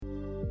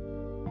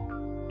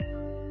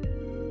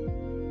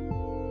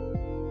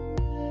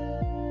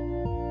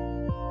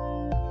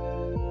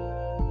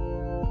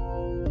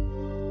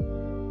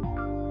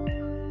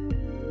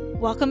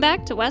Welcome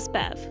back to West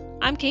Bev.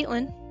 I'm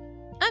Caitlin.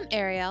 I'm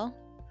Ariel.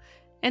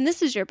 And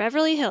this is your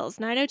Beverly Hills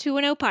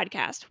 90210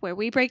 podcast, where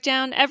we break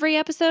down every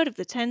episode of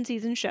the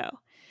 10-season show.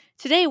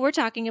 Today we're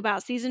talking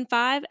about Season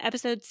 5,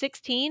 Episode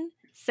 16,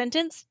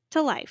 Sentenced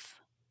to Life.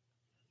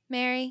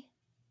 Mary,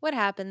 what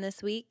happened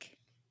this week?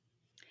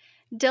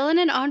 Dylan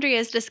and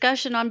Andrea's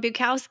discussion on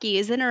Bukowski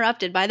is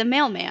interrupted by the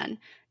mailman.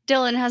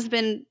 Dylan has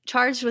been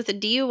charged with a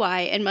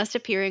DUI and must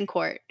appear in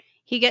court.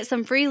 He gets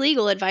some free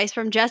legal advice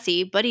from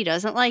Jesse, but he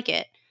doesn't like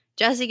it.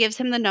 Jesse gives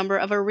him the number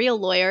of a real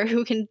lawyer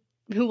who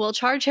will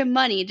charge him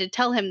money to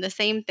tell him the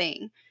same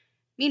thing.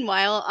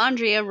 Meanwhile,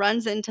 Andrea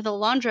runs into the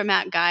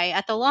laundromat guy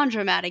at the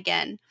laundromat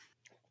again.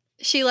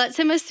 She lets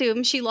him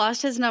assume she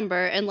lost his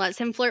number and lets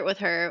him flirt with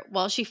her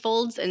while she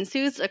folds and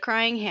soothes a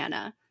crying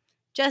Hannah.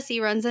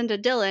 Jesse runs into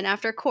Dylan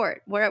after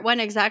court, where it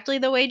went exactly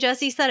the way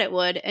Jesse said it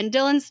would, and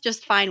Dylan's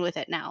just fine with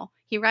it now.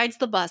 He rides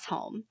the bus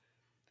home.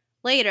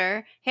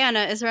 Later,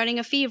 Hannah is running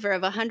a fever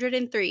of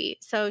 103,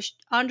 so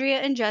Andrea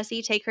and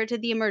Jesse take her to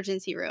the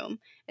emergency room.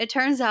 It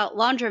turns out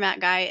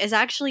laundromat guy is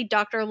actually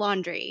Dr.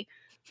 Laundry.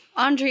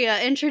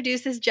 Andrea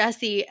introduces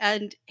Jesse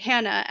and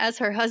Hannah as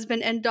her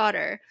husband and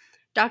daughter.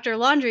 Dr.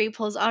 Laundry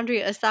pulls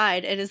Andrea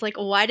aside and is like,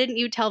 "Why didn't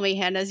you tell me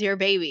Hannah's your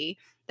baby?"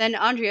 Then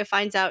Andrea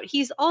finds out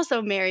he's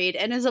also married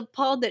and is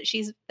appalled that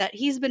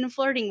he's been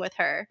flirting with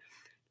her.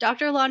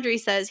 Dr. Laundry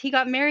says he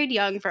got married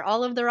young for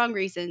all of the wrong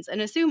reasons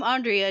and assume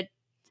Andrea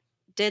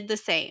did the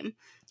same.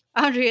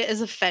 Andrea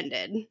is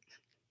offended.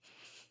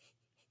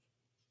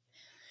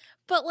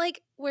 But,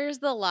 where's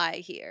the lie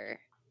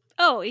here?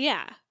 Oh,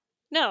 yeah.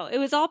 No, it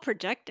was all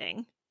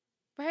projecting.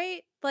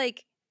 Right?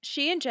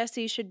 She and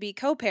Jesse should be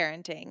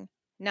co-parenting,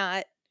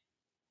 not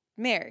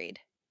married.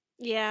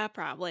 Yeah,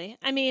 probably.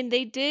 I mean,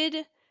 they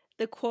did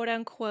the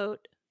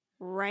quote-unquote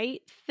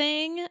right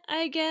thing,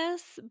 I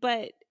guess,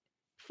 but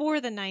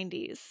for the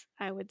 90s,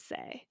 I would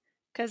say.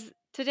 Because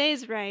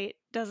today's right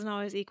doesn't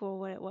always equal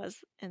what it was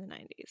in the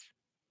 90s.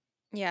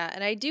 Yeah,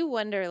 and I do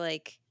wonder,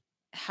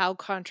 how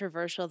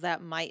controversial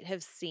that might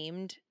have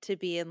seemed to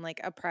be in,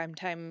 a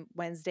primetime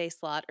Wednesday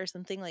slot or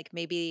something.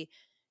 Maybe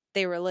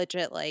they were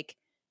legit,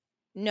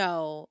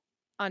 no,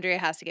 Andrea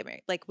has to get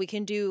married. We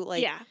can do,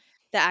 Yeah.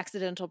 the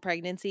accidental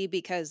pregnancy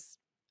because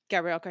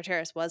Gabrielle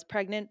Carteris was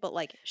pregnant, but,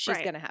 she's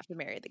Right. going to have to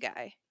marry the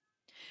guy.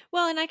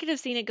 Well, and I could have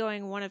seen it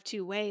going one of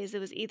two ways. It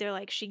was either,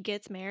 she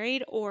gets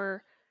married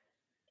or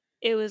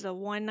it was a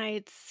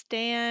one-night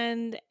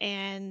stand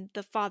and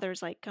the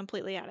father's,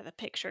 completely out of the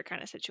picture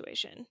kind of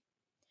situation.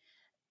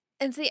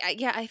 And see,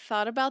 I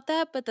thought about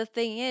that, but the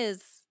thing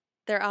is,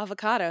 they're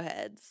avocado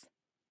heads.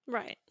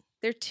 Right.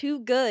 They're too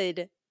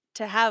good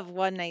to have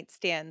one-night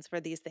stands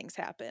where these things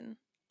happen.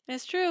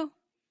 It's true.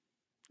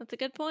 That's a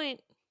good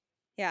point.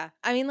 Yeah.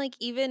 I mean,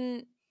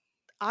 even,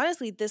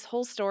 honestly, this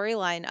whole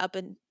storyline up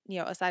and,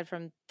 aside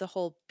from the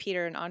whole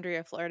Peter and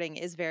Andrea flirting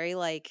is very,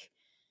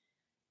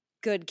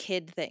 good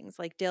kid things.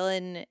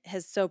 Dylan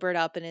has sobered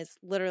up and is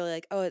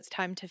literally oh, it's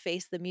time to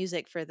face the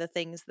music for the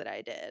things that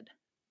I did.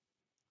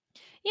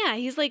 Yeah,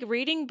 he's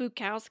reading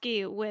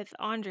Bukowski with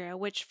Andrea,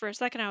 which for a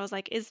second I was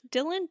like, is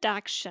Dylan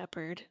Dax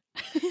Shepard?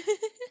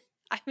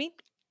 I mean,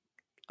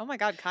 oh my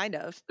God, kind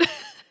of.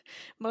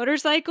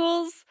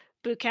 Motorcycles,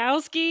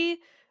 Bukowski,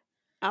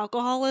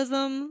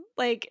 alcoholism,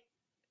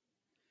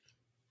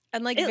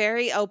 and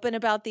very open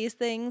about these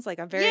things,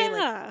 a very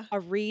a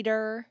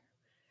reader,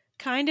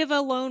 kind of a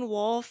lone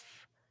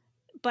wolf,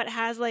 but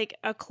has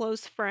a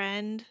close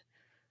friend.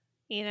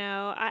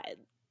 I'm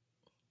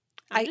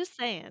just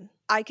saying.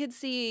 I could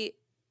see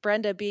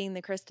Brenda being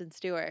the Kristen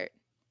Stewart.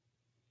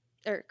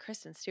 Or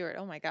Kristen Stewart,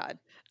 oh my God.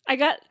 I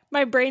got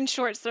my brain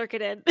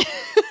short-circuited.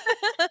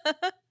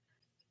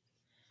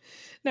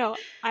 No,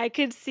 I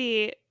could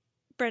see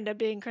Brenda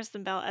being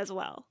Kristen Bell as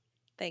well.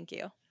 Thank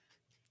you.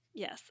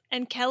 Yes.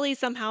 And Kelly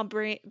somehow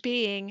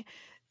being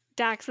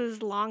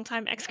Dax's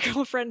longtime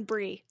ex-girlfriend,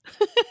 Bree.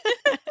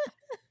 Oh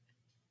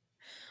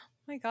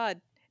my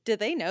God. Do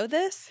they know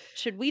this?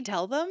 Should we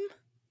tell them?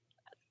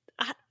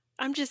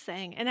 I'm just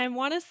saying. And I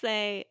want to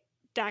say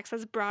Dax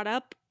has brought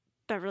up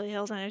Beverly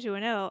Hills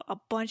 90210 a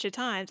bunch of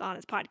times on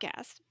his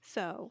podcast.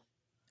 So.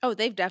 Oh,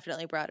 they've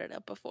definitely brought it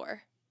up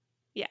before.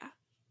 Yeah.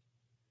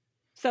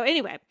 So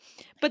anyway,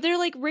 but they're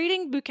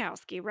reading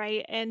Bukowski,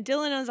 right? And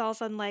Dylan is all of a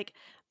sudden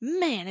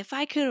man, if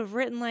I could have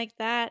written like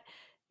that,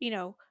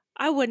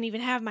 I wouldn't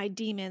even have my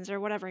demons or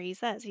whatever he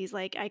says. He's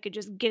I could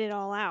just get it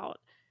all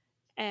out.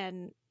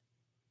 And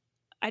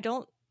I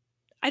don't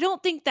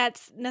think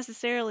that's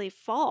necessarily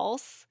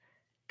false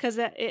because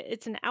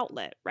it's an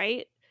outlet,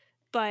 right?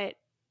 But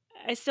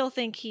I still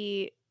think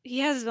he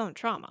has his own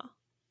trauma.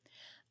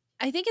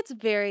 I think it's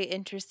very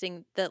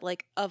interesting that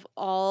of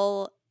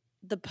all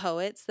the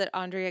poets that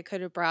Andrea could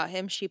have brought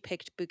him, she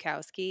picked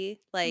Bukowski.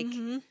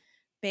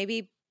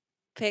 Maybe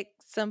pick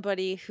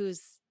somebody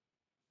who's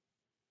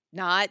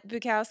not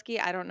Bukowski.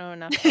 I don't know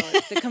enough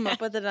poets to come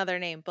up with another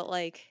name, but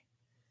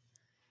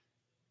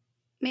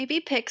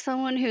maybe pick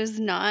someone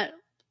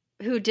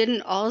who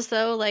didn't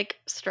also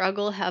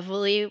struggle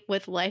heavily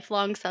with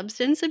lifelong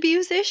substance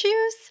abuse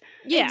issues.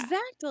 Yeah.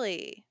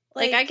 Exactly.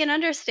 I can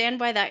understand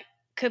why that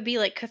could be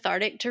like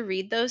cathartic to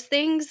read those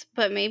things,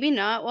 but maybe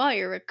not while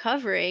you're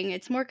recovering.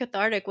 It's more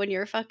cathartic when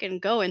you're fucking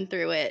going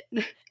through it.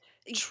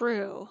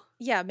 True.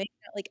 Yeah, maybe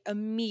not like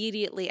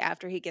immediately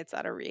after he gets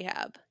out of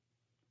rehab.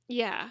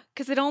 Yeah,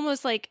 because it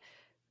almost like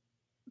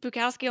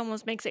Bukowski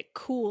almost makes it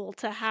cool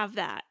to have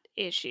that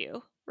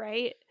issue,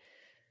 right?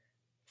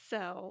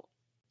 So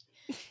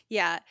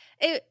yeah,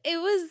 it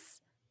was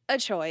a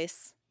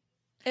choice.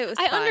 It was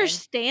I fine.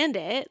 understand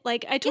it.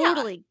 Like I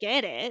totally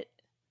get it.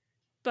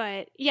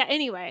 But yeah,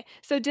 anyway,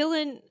 so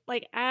Dylan,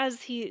 like as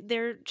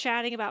they're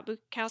chatting about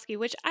Bukowski,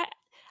 which I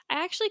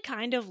actually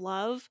kind of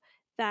love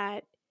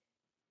that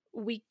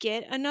we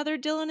get another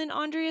Dylan and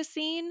Andrea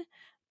scene,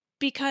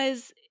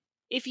 because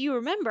if you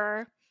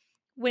remember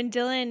when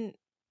Dylan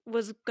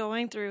was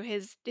going through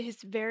his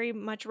very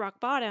much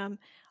rock bottom,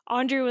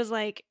 Andrea was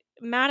like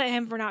mad at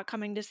him for not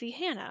coming to see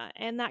Hannah,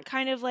 and that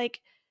kind of like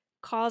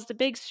caused a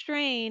big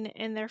strain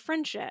in their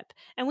friendship.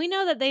 And we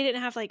know that they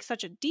didn't have like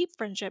such a deep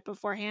friendship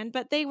beforehand,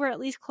 but they were at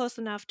least close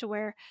enough to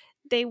where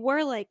they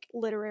were like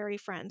literary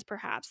friends.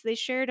 Perhaps they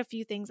shared a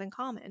few things in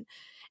common.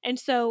 And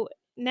so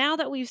now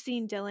that we've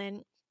seen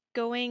Dylan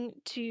going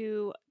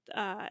to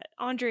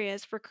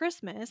Andrea's for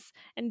Christmas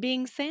and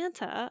being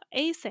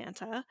a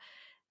Santa,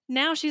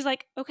 now she's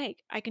like, okay,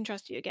 I can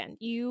trust you again.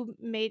 You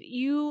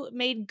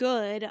made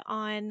good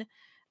on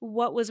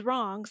what was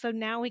wrong, so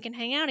now we can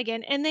hang out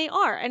again. And they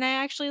are. And I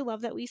actually love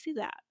that we see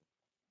that.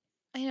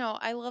 I know,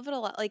 I love it a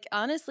lot. Like,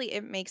 honestly,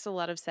 it makes a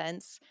lot of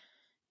sense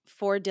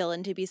for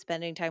Dylan to be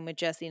spending time with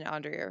Jesse and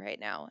Andrea right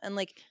now. And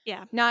like,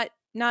 Yeah.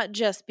 not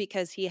just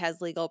because he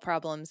has legal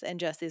problems and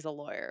Jesse's a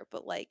lawyer,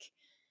 but like,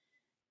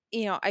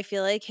 I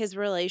feel like his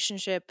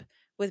relationship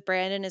with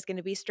Brandon is going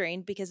to be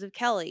strained because of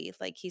Kelly.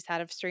 Like, he's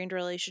had a strained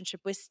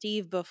relationship with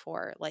Steve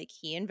before. Like,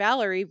 he and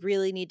Valerie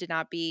really need to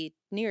not be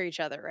near each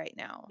other right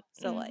now.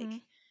 So like,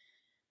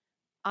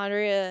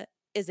 Andrea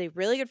is a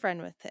really good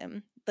friend with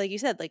him. Like you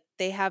said, like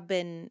they have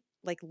been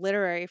like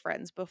literary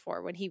friends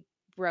before when he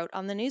wrote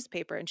on the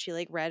newspaper and she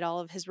like read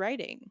all of his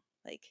writing.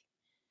 Like,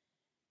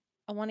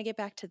 I want to get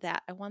back to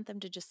that. I want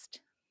them to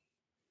just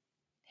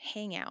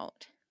hang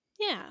out.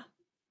 Yeah.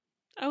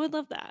 I would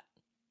love that.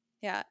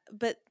 Yeah.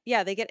 But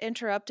yeah, they get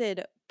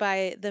interrupted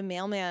by the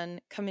mailman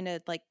coming to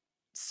like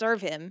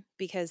serve him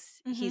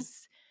because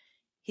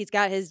he's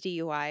got his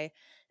DUI.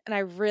 And I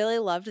really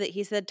loved that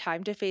he said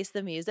time to face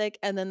the music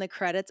and then the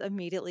credits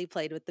immediately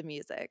played with the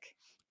music.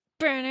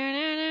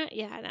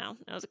 Yeah, I know.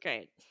 That was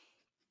great.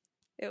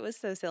 It was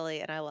so silly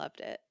and I loved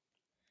it.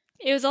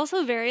 It was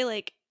also very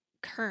like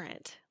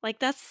current. Like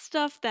that's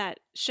stuff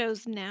that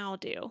shows now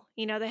do.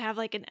 They have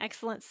like an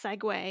excellent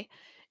segue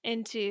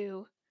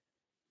into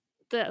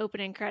the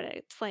opening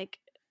credits. Like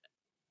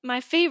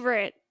my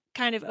favorite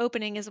kind of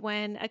opening is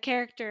when a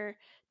character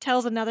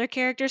tells another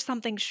character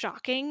something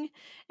shocking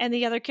and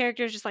the other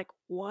character is just like,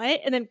 what?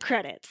 And then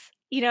credits.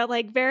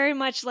 Like very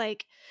much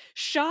like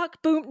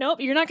shock, boom, nope,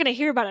 you're not going to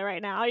hear about it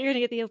right now. You're going to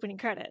get the opening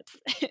credits.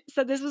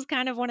 So this was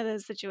kind of one of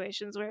those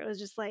situations where it was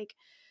just like,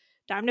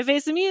 time to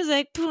face the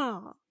music,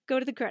 go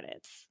to the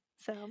credits.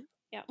 So,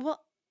 yeah.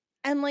 Well,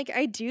 and like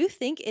I do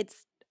think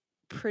it's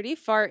pretty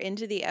far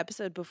into the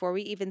episode before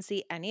we even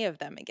see any of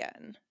them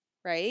again,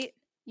 right?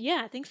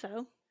 Yeah, I think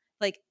so.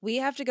 Like we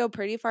have to go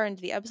pretty far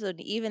into the episode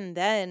and even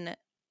then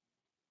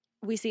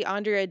we see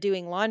Andrea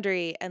doing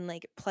laundry and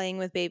like playing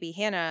with baby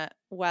Hannah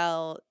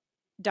while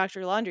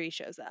Dr. Laundry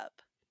shows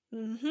up.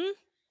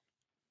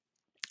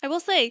 I will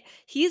say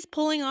he's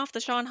pulling off the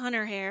Sean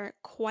Hunter hair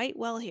quite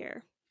well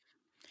here.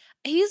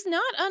 He's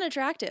not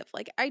unattractive.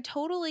 Like I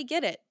totally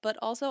get it, but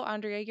also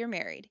Andrea, you're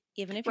married.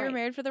 Even if you're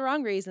married for the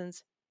wrong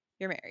reasons,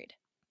 you're married.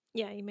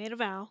 Yeah, you made a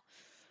vow.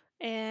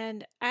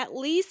 And at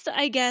least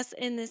I guess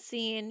in this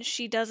scene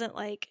she doesn't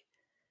like,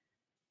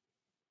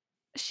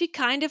 she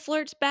kind of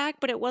flirts back,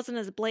 but it wasn't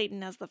as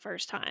blatant as the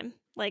first time.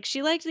 Like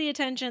she liked the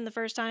attention the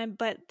first time,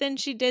 but then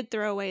she did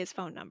throw away his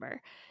phone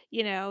number.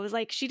 It was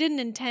like she didn't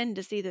intend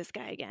to see this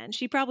guy again.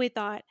 She probably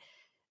thought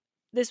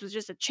this was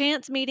just a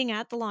chance meeting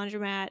at the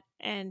laundromat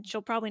and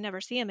she'll probably never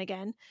see him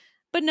again.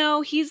 But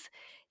no, he's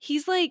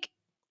like,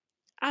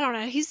 I don't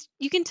know,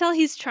 you can tell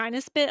he's trying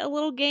to spit a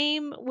little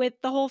game with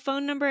the whole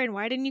phone number and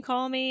why didn't you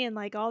call me and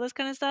like all this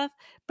kind of stuff.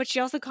 But he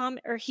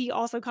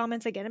also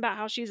comments again about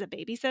how she's a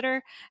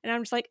babysitter, and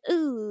I'm just like,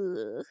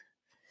 ooh,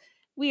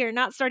 we are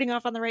not starting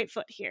off on the right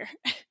foot here.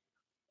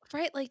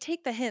 Right? Like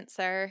take the hint,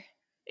 sir.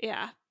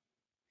 Yeah.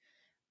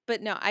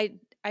 But no, I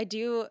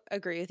do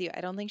agree with you.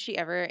 I don't think she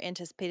ever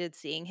anticipated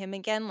seeing him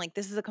again. Like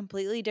this is a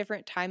completely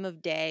different time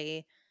of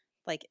day.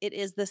 Like it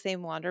is the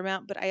same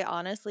laundromat, but I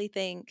honestly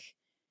think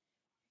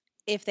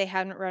if they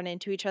hadn't run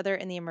into each other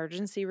in the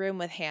emergency room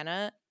with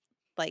Hannah,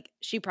 like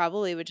she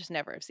probably would just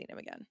never have seen him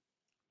again.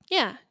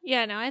 Yeah.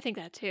 Yeah, no, I think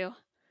that too.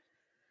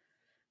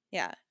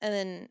 Yeah. And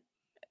then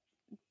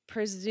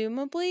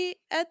presumably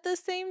at the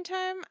same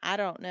time, I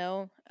don't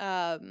know.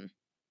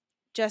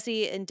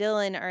 Jesse and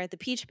Dylan are at the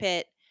Peach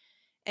Pit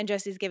and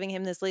Jesse's giving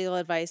him this legal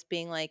advice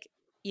being like,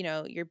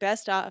 you're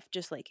best off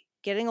just like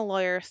getting a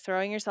lawyer,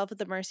 throwing yourself at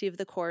the mercy of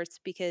the courts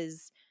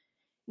because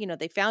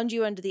they found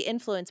you under the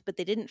influence, but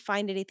they didn't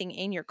find anything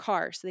in your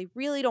car. So they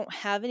really don't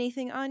have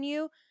anything on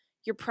you.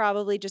 You're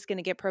probably just going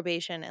to get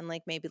probation and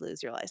like maybe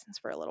lose your license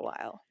for a little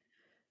while.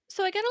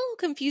 So I got a little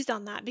confused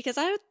on that because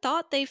I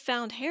thought they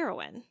found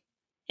heroin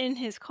in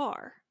his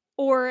car,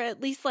 or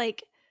at least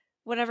like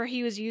whatever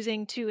he was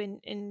using to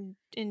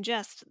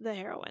ingest the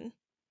heroin.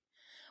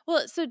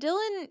 Well, so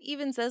Dylan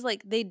even says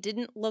like they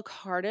didn't look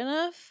hard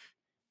enough.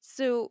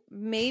 So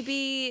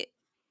maybe,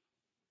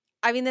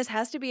 I mean, this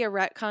has to be a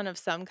retcon of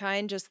some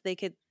kind. Just they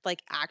could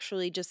like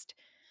actually just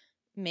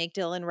make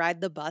Dylan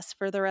ride the bus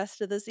for the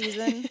rest of the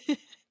season.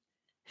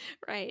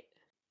 Right.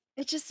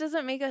 It just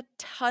doesn't make a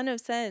ton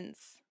of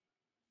sense.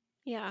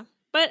 Yeah.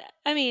 But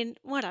I mean,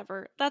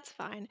 whatever. That's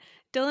fine.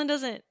 Dylan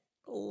doesn't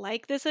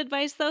like this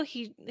advice though.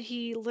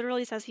 He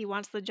literally says he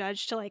wants the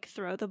judge to like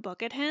throw the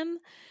book at him.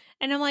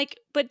 And I'm like,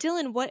 "But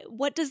Dylan,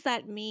 what does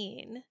that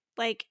mean?"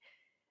 Like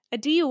a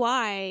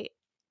DUI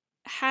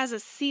has a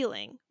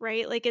ceiling,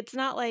 right? Like it's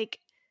not like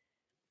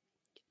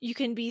you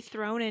can be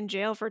thrown in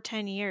jail for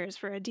 10 years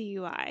for a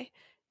DUI.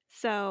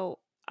 So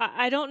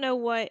I don't know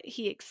what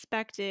he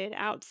expected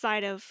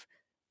outside of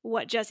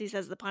what Jesse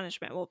says the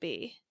punishment will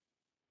be.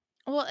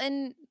 Well,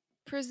 and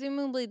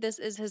presumably this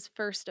is his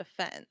first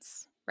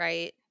offense,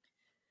 right?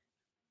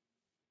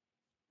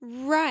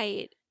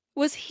 Right.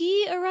 Was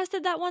he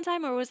arrested that one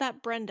time or was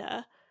that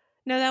Brenda?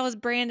 No, that was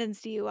Brandon's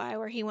DUI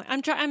where he went.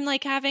 I'm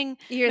like having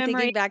You're memory.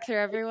 thinking back through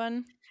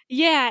everyone?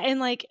 Yeah, and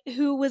like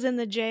who was in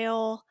the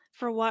jail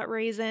for what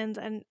reasons.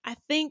 And I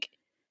think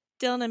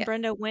Dylan and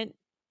Brenda went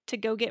to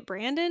go get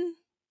Brandon.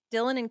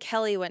 Dylan and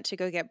Kelly went to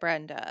go get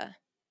Brenda.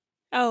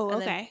 Oh,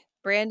 and okay. Then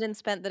Brandon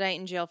spent the night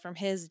in jail from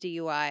his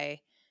DUI,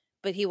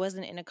 but he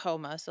wasn't in a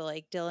coma. So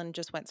like Dylan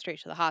just went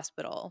straight to the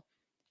hospital.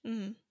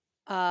 Mm-hmm.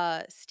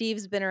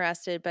 Steve's been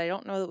arrested, but I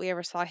don't know that we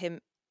ever saw him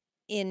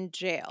in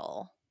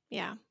jail.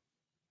 Yeah.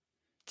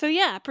 So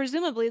yeah,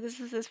 presumably this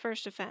is his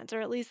first offense,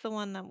 or at least the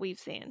one that we've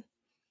seen.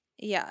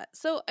 Yeah.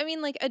 So I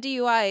mean, like a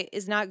DUI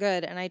is not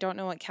good, and I don't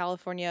know what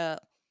California,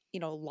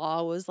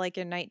 law was like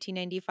in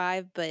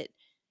 1995, but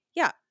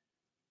yeah,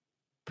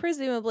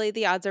 presumably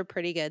the odds are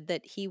pretty good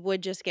that he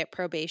would just get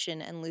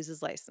probation and lose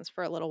his license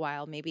for a little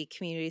while, maybe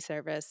community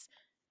service.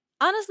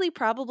 Honestly,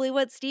 probably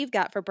what Steve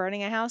got for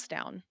burning a house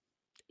down.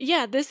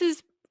 Yeah, this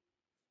is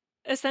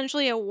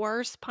essentially a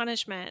worse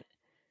punishment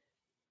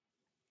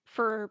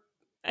for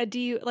as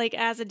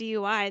a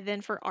DUI than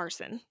for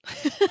arson.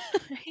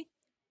 Right?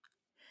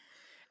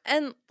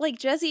 And like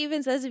Jesse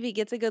even says if he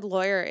gets a good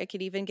lawyer, it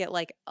could even get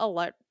like a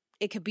lot,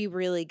 it could be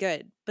really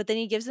good. But then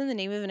he gives him the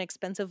name of an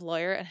expensive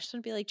lawyer, and I just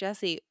want to be like,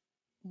 Jesse,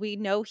 we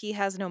know he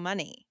has no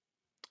money.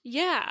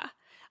 Yeah.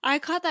 I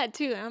caught that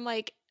too. And I'm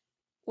like,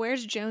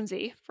 where's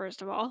Jonesy,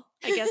 first of all?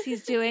 I guess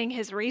he's doing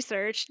his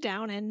research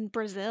down in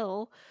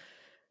Brazil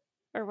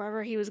or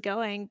wherever he was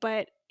going.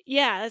 But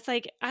yeah, it's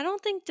like, I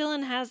don't think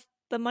Dylan has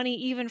the money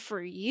even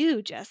for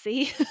you,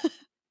 Jesse.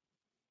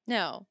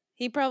 No,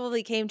 he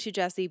probably came to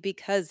Jesse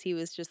because he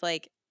was just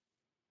like,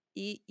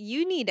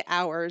 you need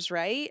hours,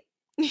 right?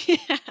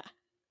 Yeah.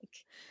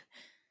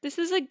 This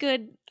is a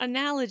good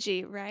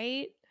analogy,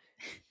 right?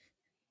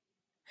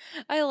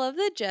 I love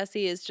that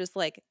Jesse is just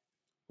like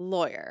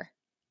lawyer.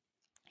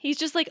 He's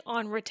just like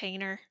on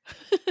retainer.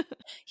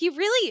 He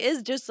really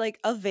is just like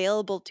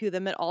available to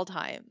them at all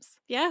times.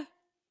 Yeah.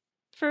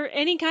 For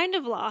any kind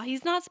of law.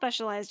 He's not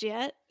specialized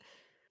yet.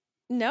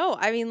 No,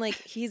 I mean like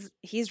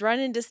he's run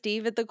into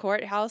Steve at the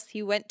courthouse.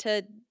 He went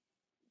to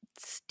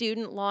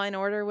student law and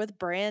order with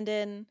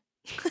Brandon.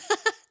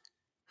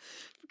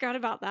 Forgot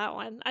about that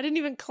one. I didn't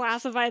even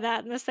classify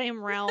that in the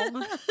same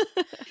realm.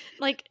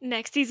 Like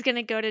next he's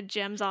gonna go to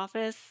Jim's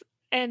office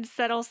and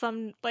settle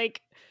some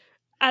like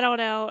I don't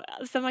know,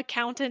 some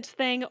accountant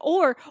thing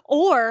or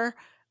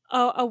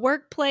a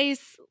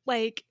workplace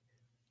like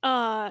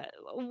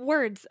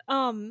words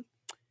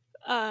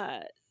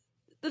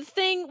the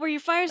thing where you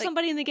fire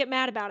somebody and they get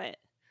mad about it.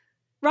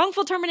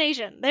 Wrongful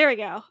termination. There we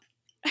go.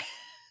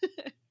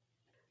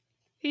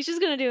 He's just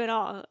going to do it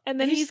all. And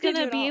then he's going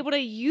to be able to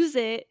use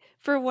it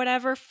for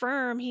whatever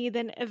firm he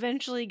then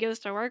eventually goes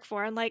to work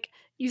for. And like,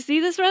 you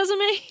see this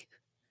resume?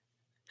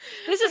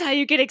 This is how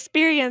you get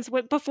experience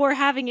before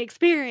having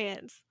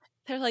experience.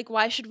 They're like,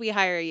 why should we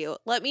hire you?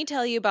 Let me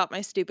tell you about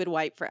my stupid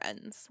white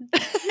friends.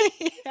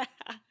 Yeah.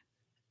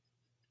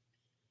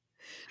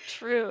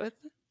 Truth.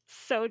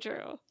 So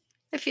true.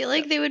 I feel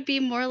like they would be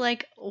more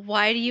like,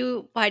 why do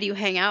you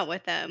hang out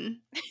with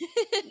them?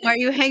 Why are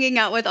you hanging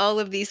out with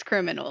all of these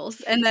criminals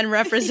and then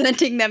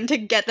representing them to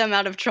get them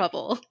out of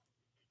trouble?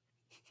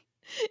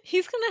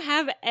 He's going to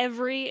have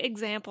every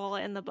example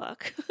in the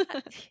book.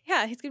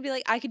 Yeah, he's going to be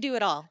like, I could do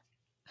it all.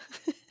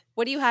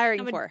 What are you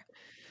hiring for?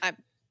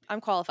 I'm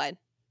qualified.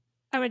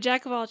 I'm a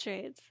jack of all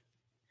trades.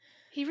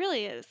 He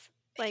really is.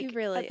 Like, he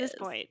really at this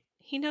point,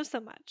 he knows so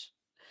much.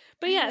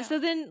 But yeah, so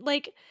then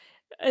like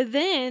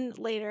then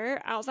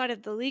later, outside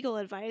of the legal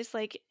advice,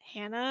 like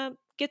Hannah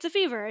gets a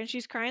fever and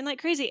she's crying like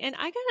crazy. And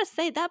I gotta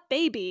say, that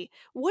baby,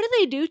 what do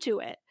they do to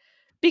it?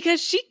 Because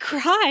she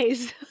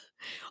cries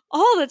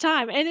all the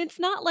time. And it's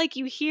not like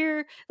you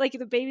hear like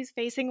the baby's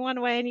facing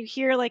one way and you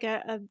hear like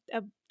a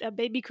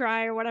baby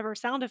cry or whatever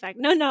sound effect.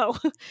 No.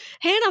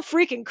 Hannah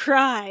freaking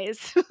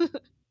cries.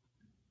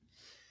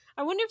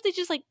 I wonder if they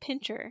just like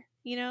pinch her,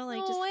 like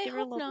just I give her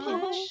a hope little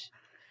not. pinch.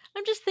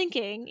 I'm just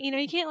thinking,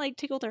 you can't like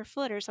tickle their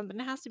foot or something.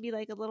 It has to be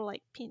like a little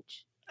like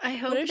pinch. I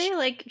hope they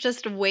like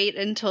just wait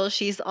until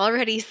she's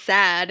already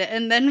sad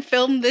and then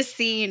film the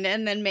scene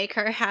and then make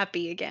her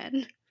happy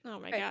again. Oh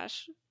my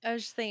gosh. I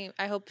was just thinking,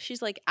 I hope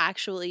she's like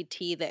actually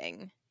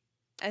teething.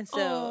 And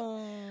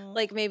so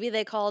like maybe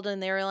they called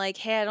and they were like,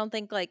 hey, I don't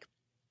think like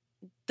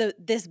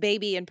this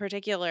baby in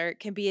particular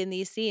can be in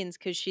these scenes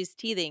because she's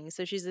teething,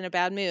 so she's in a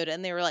bad mood.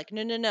 And they were like,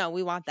 no,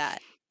 we want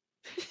that.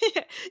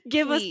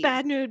 Give us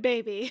bad mood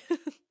baby.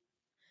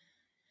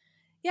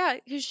 Yeah,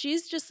 because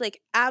she's just like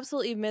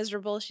absolutely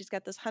miserable. She's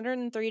got this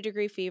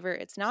 103-degree fever.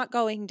 It's not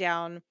going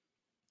down.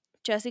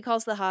 Jessie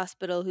calls the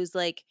hospital, who's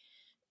like,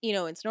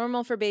 it's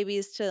normal for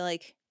babies to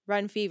like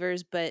run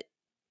fevers, but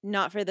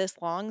not for this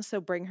long. So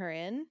bring her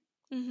in.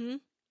 Mm-hmm.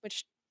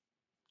 Which,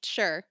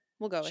 sure,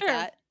 we'll go with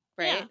that.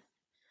 Right. Yeah.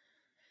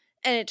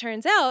 And it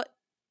turns out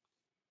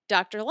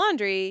Dr.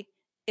 Laundrie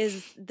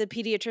is the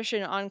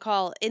pediatrician on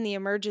call in the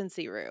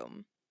emergency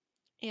room.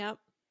 Yep.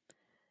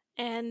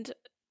 And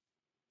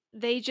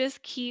they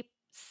just keep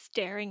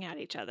staring at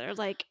each other.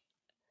 Like,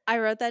 I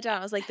wrote that down.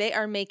 I was like, they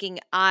are making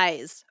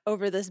eyes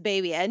over this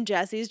baby. And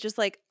Jessie's just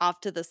like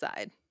off to the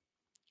side.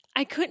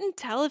 I couldn't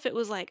tell if it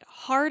was like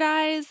hard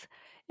eyes,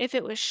 if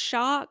it was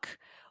shock,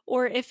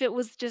 or if it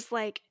was just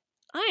like,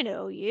 I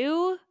know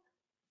you.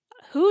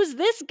 Who's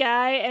this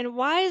guy and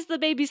why is the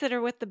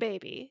babysitter with the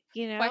baby?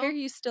 Why are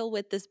you still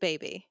with this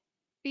baby?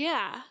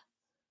 Yeah.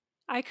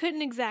 I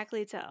couldn't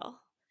exactly tell.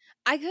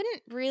 I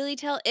couldn't really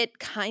tell. It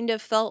kind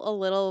of felt a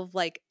little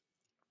like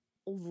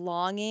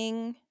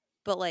longing,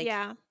 but like,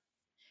 yeah.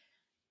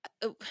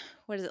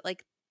 What is it?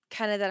 Like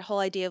kind of that whole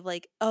idea of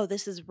like, oh,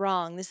 this is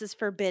wrong. This is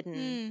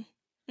forbidden.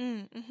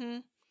 Mm-hmm.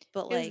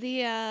 But it was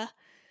the,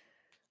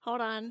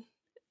 hold on.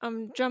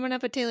 I'm drumming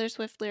up a Taylor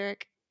Swift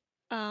lyric.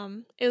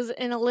 It was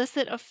an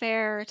illicit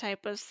affair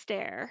type of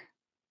stare.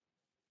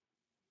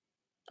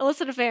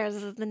 Illicit Affairs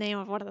is the name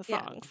of one of the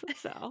songs. Yeah.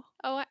 So.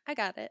 Oh, I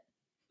got it.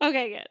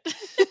 Okay, good.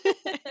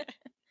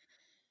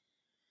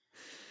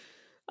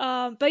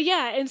 But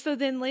yeah, and so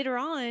then later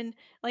on,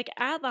 like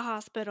at the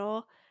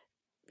hospital,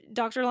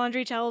 Dr.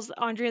 Laundrie tells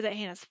Andrea that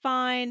Hannah's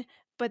fine,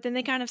 but then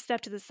they kind of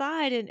step to the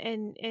side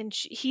and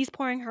he's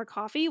pouring her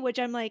coffee, which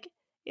I'm like,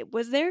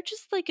 was there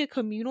just like a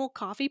communal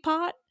coffee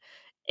pot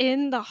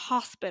in the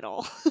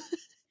hospital?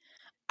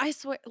 I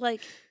swear,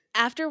 like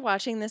after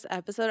watching this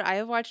episode, I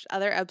have watched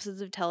other episodes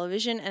of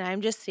television and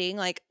I'm just seeing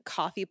like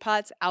coffee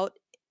pots out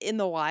in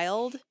the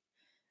wild.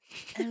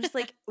 And I'm just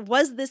like,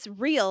 was this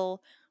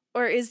real?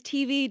 Or is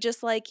TV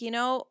just like,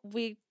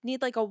 we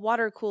need like a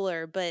water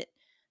cooler, but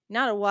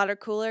not a water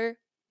cooler,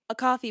 a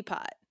coffee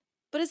pot.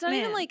 But it's not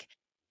even like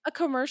a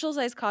commercial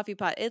sized coffee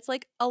pot. It's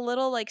like a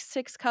little like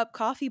 6-cup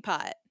coffee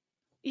pot.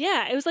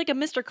 Yeah, it was like a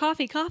Mr.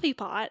 Coffee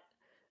pot.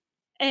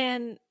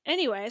 And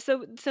anyway,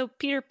 so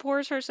Peter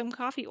pours her some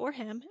coffee, or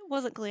him, it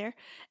wasn't clear.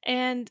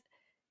 And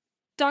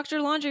Dr.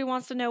 Laundrie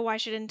wants to know why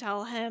she didn't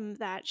tell him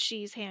that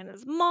she's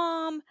Hannah's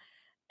mom.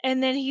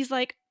 And then he's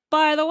like,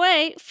 by the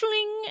way,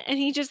 fling, and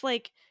he just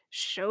like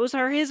shows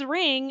her his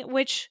ring,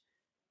 which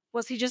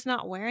was he just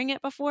not wearing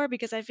it before?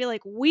 Because I feel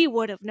like we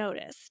would have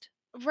noticed.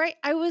 Right.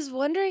 I was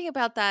wondering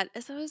about that.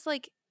 As I was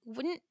like,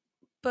 wouldn't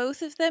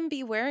both of them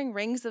be wearing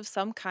rings of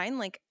some kind?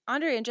 Like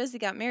Andrea and Jessie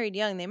got married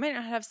young. They might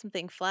not have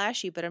something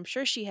flashy, but I'm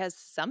sure she has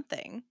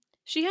something.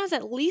 She has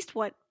at least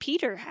what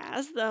Peter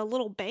has, the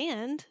little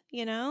band,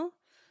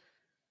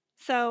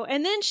 So,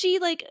 and then she,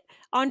 like,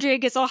 Andrea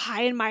gets all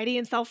high and mighty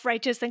and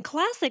self-righteous, and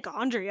classic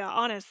Andrea,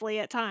 honestly,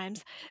 at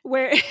times,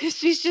 where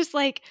she's just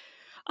like,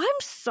 I'm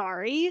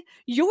sorry,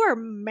 you're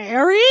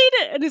married?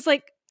 And it's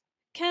like,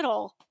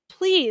 Kettle,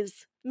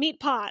 please, meet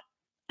pot.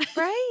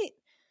 Right?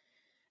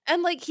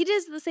 And, like, he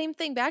does the same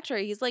thing back to her.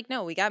 He's like,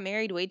 no, we got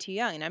married way too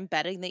young, and I'm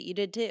betting that you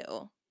did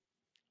too.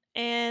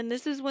 And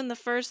this is when the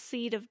first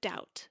seed of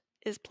doubt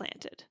is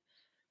planted.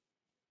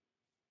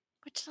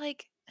 Which,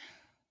 like,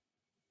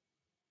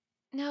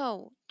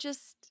 no,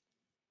 just,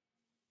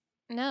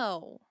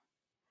 no.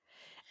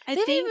 They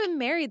haven't even been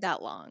married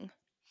that long.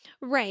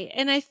 Right.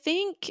 And I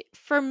think,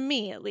 for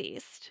me at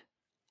least,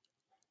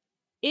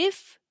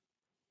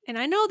 and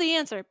I know the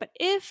answer, but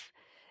if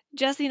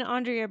Jessie and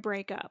Andrea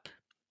break up,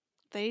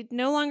 they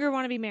no longer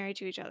want to be married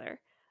to each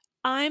other,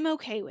 I'm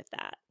okay with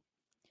that.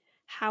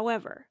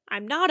 However,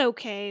 I'm not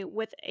okay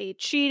with a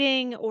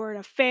cheating or an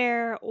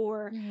affair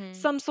or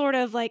some sort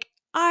of like,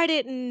 I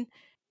didn't,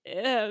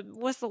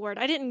 what's the word?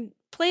 I didn't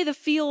play the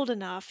field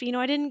enough.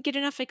 I didn't get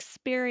enough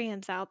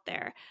experience out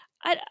there.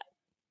 I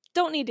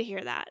don't need to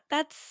hear that.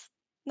 That's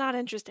not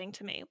interesting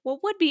to me.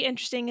 What would be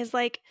interesting is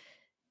like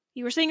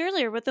you were saying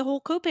earlier with the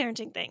whole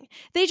co-parenting thing.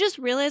 They just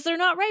realize they're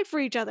not right for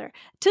each other.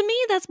 To me,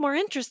 that's more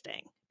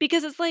interesting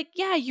because it's like,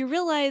 yeah, you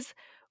realize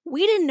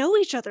we didn't know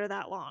each other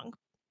that long.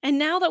 And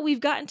now that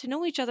we've gotten to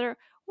know each other,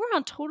 we're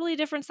on totally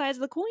different sides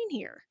of the coin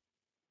here.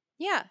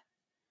 Yeah.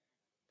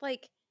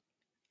 like,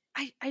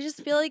 I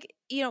just feel like,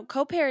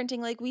 co-parenting,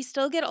 like, we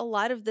still get a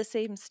lot of the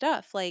same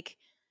stuff. Like,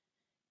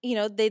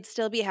 they'd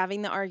still be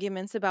having the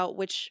arguments about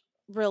which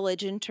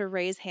religion to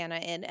raise Hannah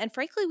in. And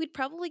frankly, we'd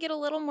probably get a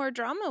little more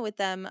drama with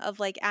them of,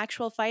 like,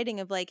 actual fighting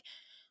of, like,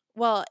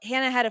 well,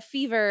 Hannah had a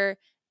fever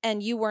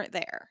and you weren't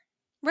there.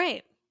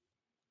 Right.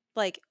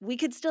 Like, we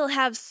could still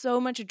have so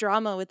much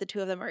drama with the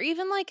two of them. Or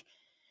even, like,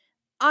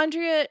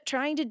 Andrea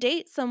trying to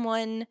date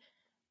someone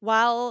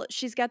while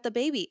she's got the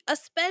baby,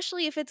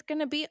 especially if it's going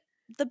to be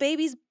the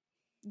baby's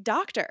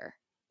doctor.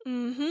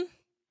 Mm-hmm.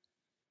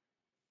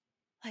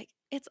 Like,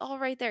 it's all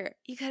right there.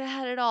 You could have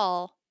had it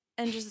all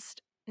and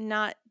just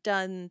not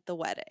done the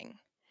wedding.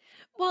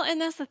 Well,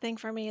 and that's the thing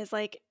for me is,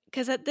 like,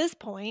 because at this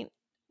point,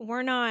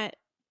 we're not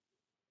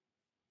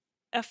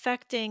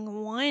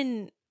affecting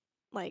one,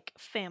 like,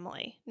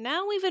 family.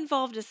 Now we've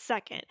involved a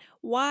second.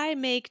 Why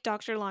make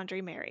Dr.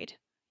 Laundrie married?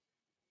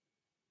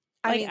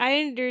 Like, I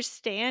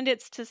understand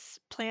it's to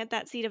plant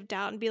that seed of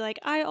doubt and be like,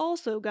 I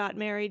also got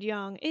married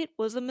young. It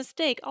was a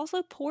mistake.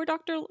 Also, poor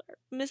Mrs.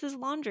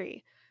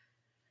 Laundrie.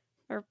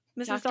 Or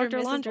Mrs. Dr.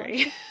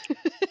 Laundrie.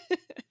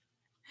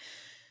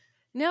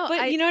 No,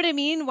 but you know what I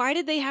mean? Why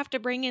did they have to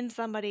bring in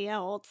somebody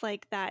else,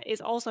 like, that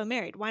is also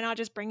married? Why not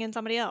just bring in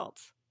somebody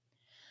else?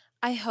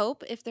 I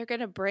hope if they're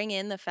going to bring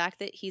in the fact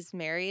that he's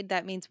married,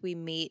 that means we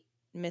meet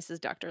Mrs.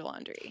 Dr.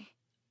 Laundrie.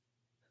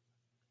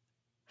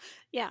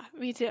 Yeah,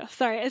 me too.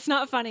 Sorry, it's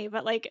not funny,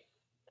 but, like,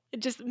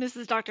 just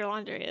Mrs. Dr.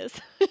 Laundrie is.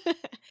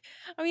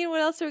 I mean,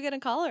 what else are we going to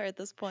call her at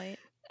this point?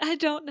 I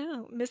don't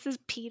know. Mrs.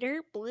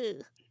 Peter?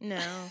 Blue.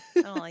 No,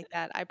 I don't like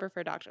that. I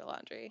prefer Dr.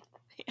 Laundrie.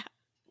 Yeah.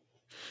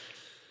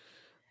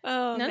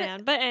 Oh,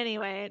 man. But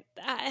anyway,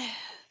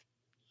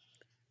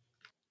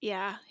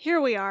 yeah,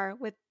 here we are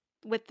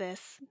with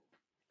this.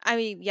 I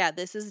mean, yeah,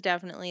 this is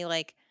definitely,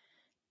 like,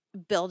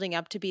 building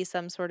up to be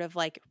some sort of,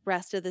 like,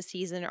 rest of the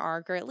season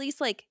arc, or at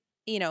least, like,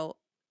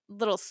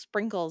 little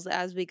sprinkles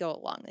as we go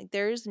along. Like,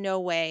 there's no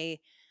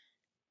way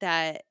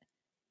that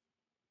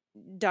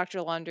Dr.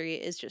 Laundrie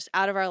is just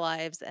out of our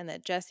lives and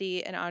that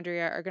Jesse and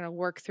Andrea are going to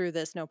work through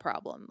this no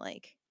problem.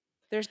 Like,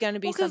 there's going to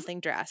be something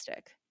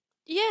drastic.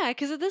 Yeah,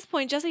 because at this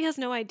point, Jesse has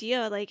no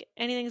idea, like,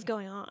 anything's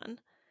going on.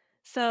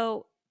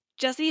 So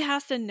Jesse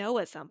has to know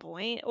at some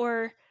point,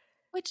 or,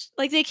 which,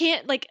 like, they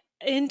can't, like,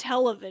 in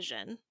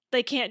television,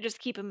 they can't just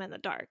keep him in the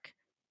dark.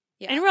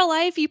 Yeah. In real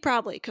life, you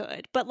probably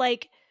could, but,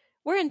 like,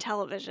 we're in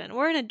television,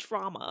 we're in a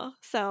drama,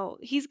 so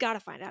he's got to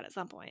find out at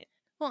some point.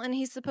 Well, and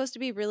he's supposed to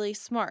be really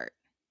smart.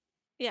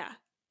 Yeah.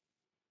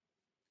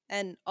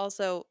 And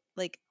also,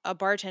 like, a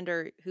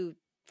bartender who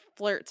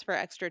flirts for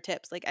extra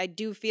tips. Like, I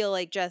do feel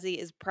like Jesse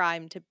is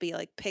primed to be,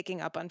 like,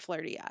 picking up on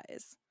flirty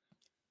eyes.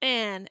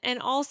 And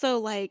also,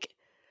 like,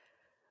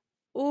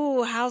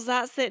 ooh, how's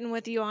that sitting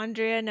with you,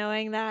 Andrea,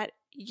 knowing that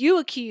you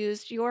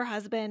accused your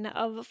husband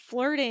of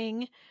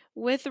flirting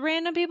with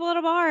random people at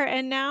a bar,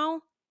 and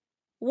now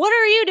what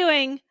are you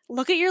doing?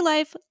 Look at your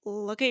life.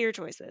 Look at your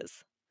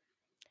choices.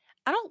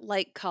 I don't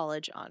like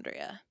college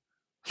Andrea.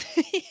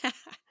 Yeah.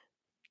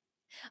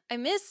 I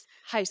miss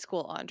high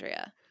school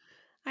Andrea.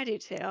 I do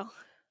too.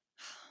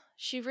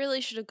 She really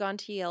should have gone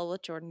to Yale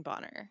with Jordan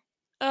Bonner.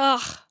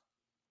 Ugh.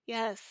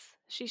 Yes,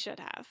 she should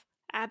have.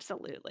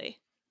 Absolutely.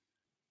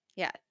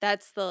 Yeah,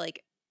 that's the,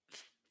 like,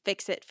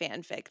 fix-it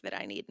fanfic that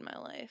I need in my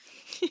life.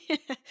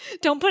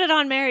 Don't put it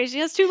on Mary. She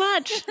has too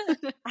much.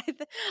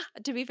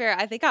 To be fair,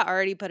 I think I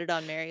already put it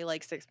on Mary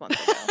like 6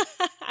 months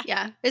ago.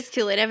 Yeah, it's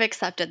too late. I've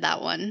accepted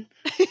that one.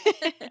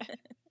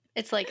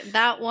 It's like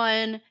that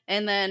one,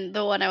 and then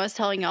the one I was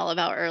telling y'all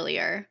about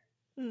earlier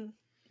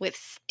with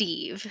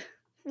Steve.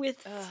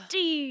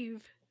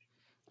 Steve.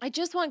 I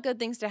just want good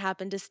things to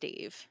happen to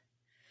Steve.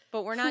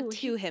 But we're not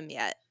to him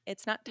yet.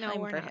 It's not time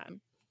for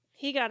him.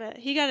 He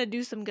gotta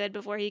do some good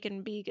before he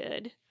can be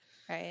good.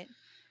 Right.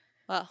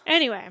 Well.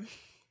 Anyway,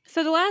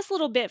 so the last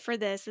little bit for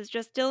this is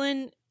just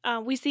Dylan.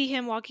 We see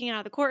him walking out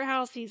of the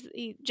courthouse.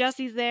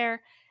 Jesse's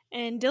there,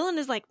 and Dylan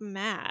is, like,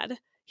 mad.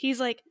 He's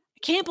like, I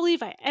can't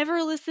believe I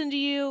ever listened to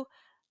you.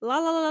 La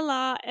la la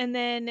la. And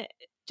then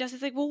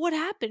Jesse's like, well, what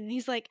happened? And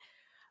he's like,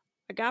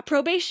 I got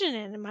probation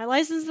in and my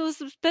license was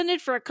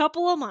suspended for a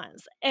couple of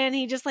months. And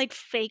he just, like,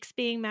 fakes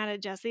being mad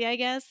at Jesse, I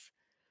guess.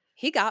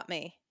 He got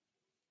me.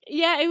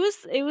 Yeah, it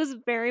was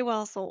very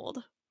well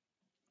sold.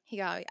 He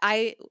got me.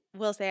 I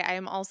will say I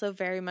am also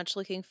very much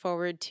looking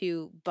forward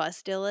to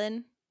Bus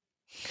Dylan.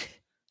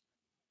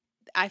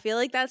 I feel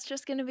like that's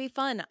just going to be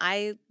fun.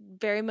 I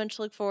very much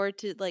look forward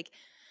to, like,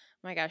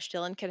 oh my gosh,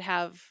 Dylan could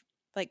have,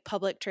 like,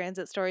 public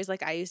transit stories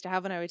like I used to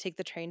have when I would take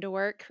the train to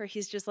work, where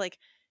he's just, like,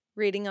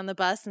 reading on the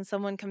bus and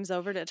someone comes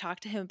over to talk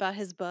to him about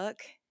his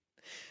book.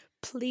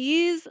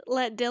 Please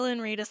let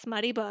Dylan read a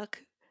smutty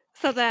book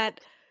so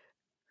that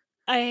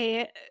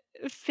a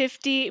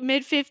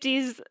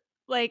mid-50s,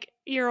 like,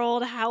 year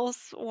old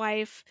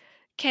housewife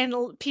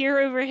can peer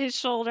over his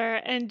shoulder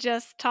and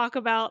just talk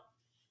about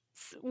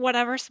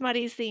whatever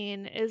smutty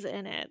scene is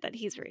in it that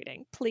he's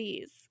reading.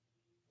 Please.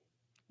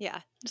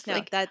 Yeah. Just no,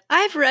 like,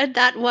 I've read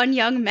that one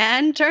young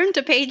man. Turn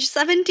to page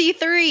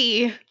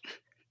 73.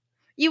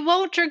 You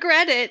won't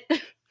regret it.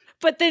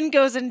 but then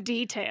goes in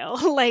detail.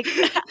 Like,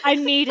 I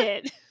need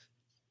it.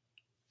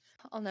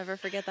 I'll never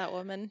forget that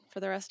woman for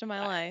the rest of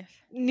my life.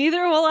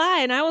 Neither will I,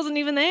 and I wasn't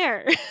even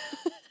there.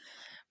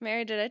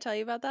 Mary, did I tell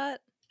you about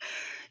that?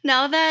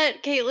 Now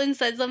that Caitlin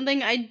said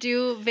something, I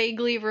do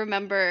vaguely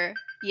remember,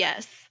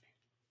 yes.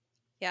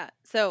 Yeah.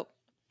 So,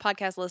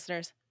 podcast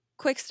listeners,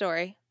 quick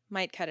story.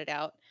 Might cut it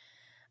out.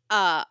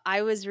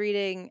 I was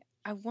reading,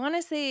 I want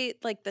to say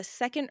like the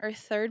second or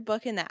third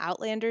book in the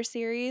Outlander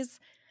series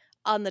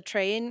on the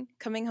train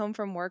coming home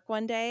from work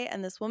one day.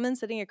 And this woman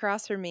sitting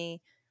across from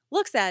me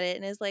looks at it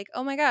and is like,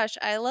 "Oh my gosh,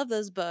 I love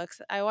those books.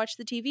 I watched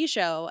the TV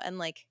show." And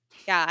like,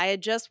 yeah, I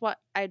had just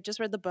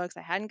read the books.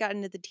 I hadn't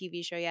gotten to the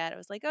TV show yet. I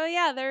was like, "Oh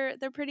yeah,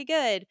 they're pretty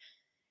good."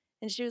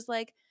 And she was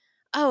like,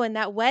 "Oh, and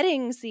that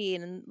wedding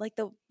scene and like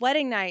the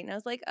wedding night." And I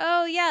was like,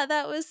 "Oh yeah,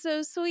 that was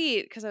so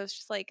sweet." Because I was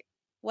just like,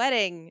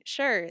 "Wedding,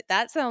 sure,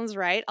 that sounds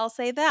right. I'll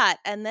say that."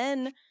 And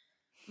then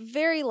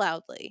very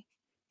loudly,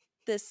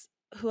 this,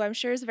 who I'm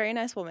sure is a very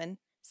nice woman,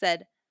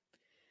 said,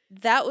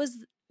 "That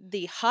was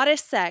the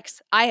hottest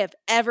sex I have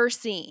ever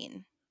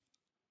seen."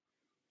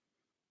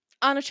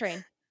 On a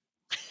train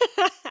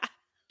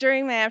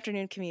during my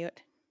afternoon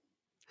commute.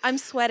 I'm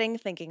sweating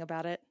thinking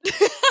about it.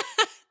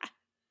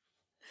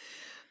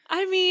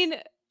 I mean,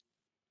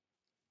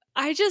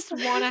 I just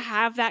want to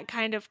have that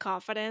kind of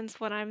confidence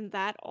when I'm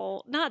that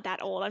old. Not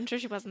that old. I'm sure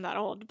she wasn't that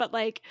old, but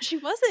like, She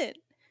wasn't.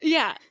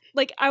 yeah,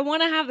 like I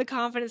want to have the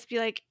confidence to be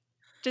like,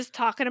 just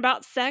talking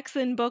about sex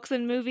in books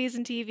and movies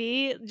and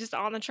TV, just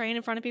on the train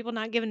in front of people,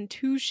 not giving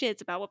two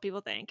shits about what people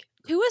think.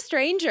 To a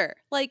stranger.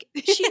 Like,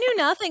 she knew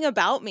nothing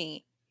about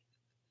me.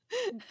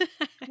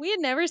 We had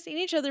never seen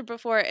each other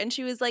before. And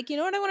she was like, "You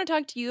know what I want to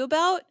talk to you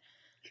about?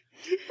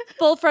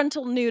 Full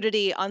frontal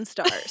nudity on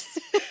Stars."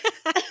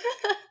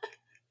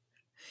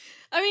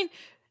 I mean,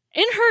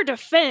 in her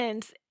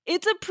defense,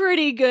 it's a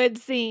pretty good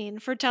scene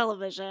for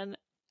television,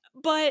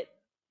 but,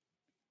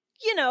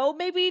 you know,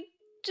 maybe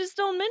just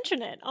don't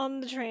mention it on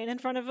the train in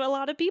front of a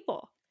lot of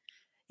people.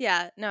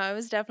 Yeah, no, I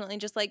was definitely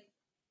just like,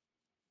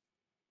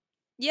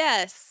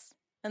 "Yes."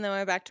 And then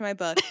went back to my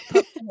book,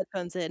 put my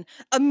headphones in,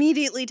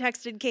 immediately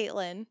texted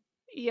Caitlin,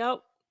 Yep.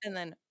 and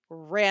then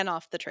ran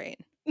off the train.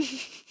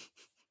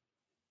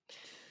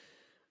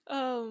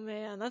 Oh,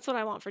 man. That's what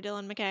I want for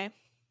Dylan McKay.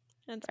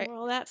 That's Right.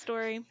 moral of that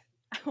story.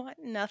 I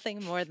want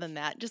nothing more than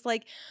that. Just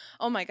like,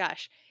 oh my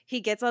gosh, he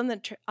gets on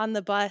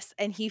the bus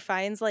and he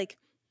finds like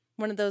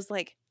one of those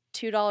like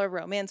 $2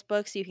 romance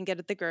books you can get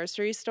at the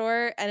grocery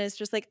store, and it's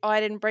just like, "Oh, I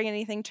didn't bring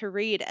anything to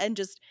read," and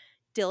just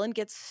Dylan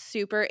gets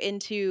super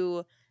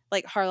into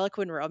like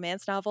Harlequin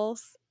romance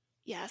novels.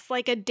 Yes,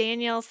 like a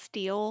Danielle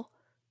Steele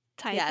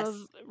type Yes.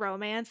 of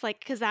romance, like,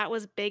 because that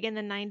was big in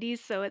the 90s,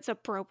 so it's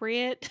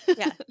appropriate.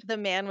 Yeah, the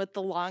man with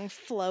the long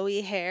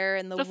flowy hair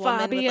and the The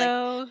woman with like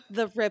Fabio.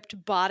 the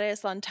ripped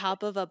bodice on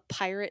top of a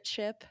pirate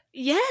ship.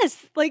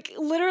 Yes, like,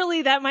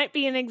 literally, that might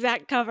be an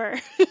exact cover.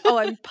 Oh,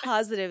 I'm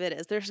positive it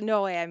is. There's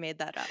no way I made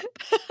that up.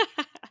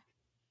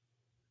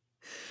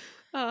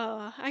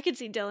 Oh, I could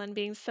see Dylan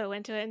being so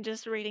into it and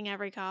just reading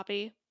every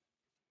copy.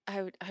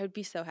 I would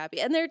be so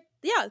happy. And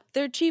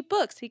they're cheap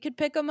books. He could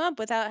pick them up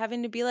without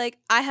having to be like,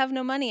 "I have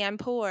no money, I'm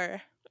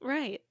poor."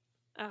 Right.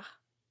 Ugh,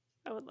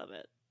 I would love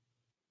it.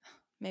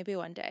 Maybe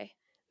one day.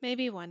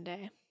 Maybe one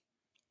day.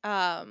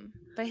 But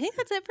I think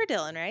that's it for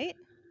Dylan, right?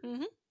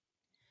 Mm-hmm.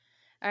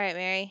 All right,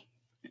 Mary.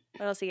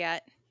 What else you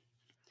got?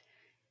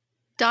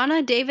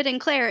 Donna, David, and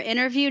Claire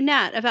interview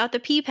Nat about the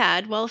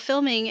P-Pad while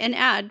filming an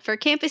ad for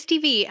Campus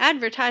TV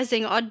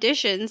advertising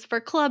auditions for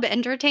club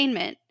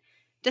entertainment.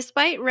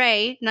 Despite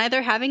Ray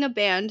neither having a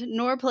band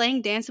nor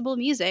playing danceable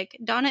music,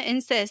 Donna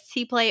insists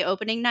he play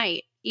opening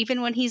night.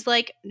 Even when he's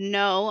like,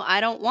 "No, I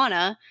don't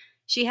wanna,"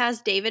 she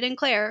has David and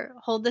Claire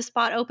hold the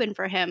spot open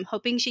for him,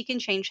 hoping she can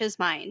change his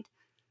mind.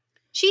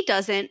 She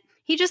doesn't.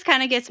 He just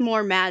kind of gets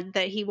more mad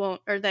that he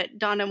won't, or that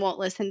Donna won't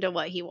listen to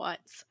what he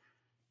wants.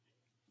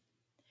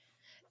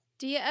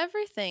 Do you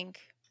ever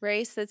think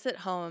Ray sits at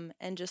home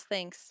and just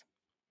thinks,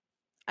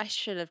 "I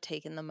should have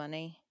taken the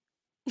money"?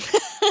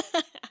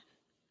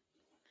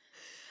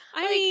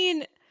 I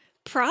mean,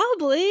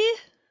 probably.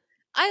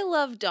 I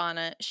love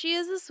Donna. She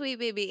is a sweet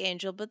baby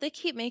angel, but they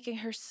keep making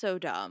her so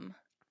dumb.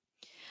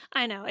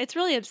 I know. It's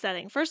really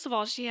upsetting. First of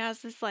all, she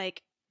has this,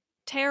 like,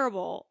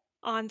 terrible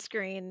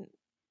on-screen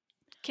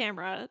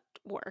camera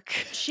work.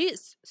 She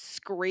is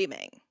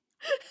screaming.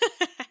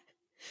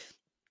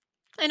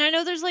 And I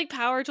know there's, like,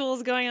 power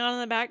tools going on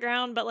in the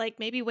background, but, like,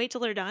 maybe wait till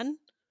they're done.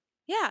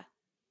 Yeah.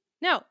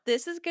 No,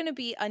 this is going to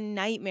be a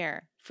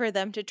nightmare for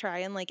them to try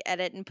and like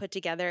edit and put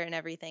together and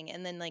everything.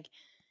 And then like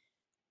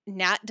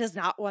Nat does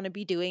not want to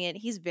be doing it.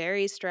 He's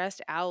very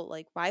stressed out.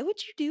 Like, why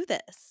would you do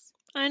this?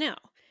 I know.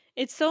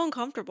 It's so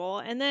uncomfortable.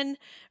 And then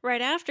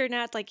right after,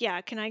 Nat's like,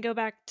 "Yeah, can I go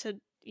back to,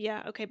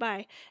 yeah, okay,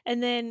 bye."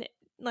 And then,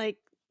 like,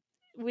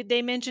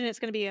 they mention it's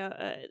going to be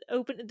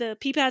the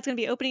P-Pad's going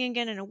to be opening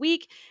again in a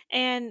week.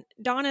 And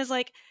Donna's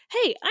like,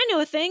 "Hey, I know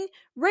a thing.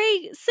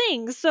 Ray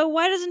sings, so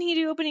why doesn't he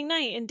do opening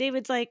night?" And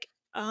David's like,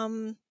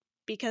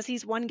 because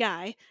he's one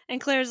guy. And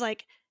Claire's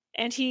like,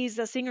 "And he's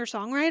a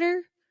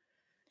singer-songwriter?"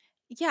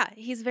 Yeah,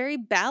 he's very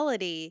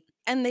ballady.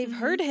 And they've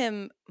heard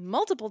him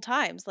multiple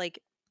times. Like,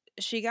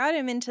 she got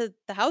him into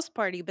the house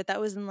party, but that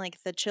was in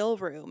like the chill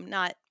room,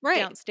 not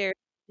downstairs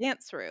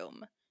dance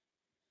room.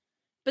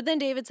 But then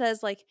David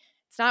says, like,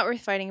 it's not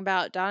worth fighting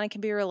about. Donna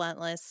can be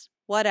relentless,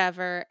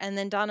 whatever. And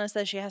then Donna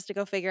says she has to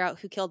go figure out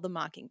who killed the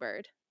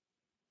mockingbird.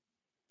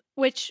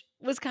 Which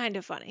was kind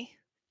of funny.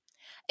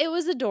 It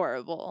was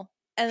adorable.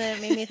 And then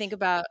it made me think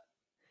about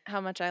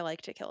how much I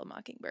like To Kill a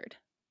Mockingbird.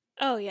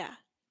 Oh, yeah.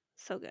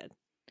 So good.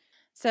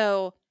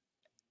 So,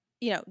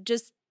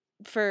 just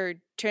for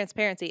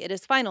transparency, it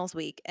is finals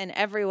week, and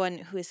everyone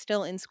who is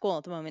still in school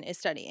at the moment is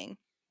studying.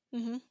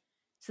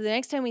 So the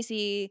next time we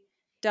see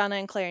Donna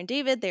and Claire and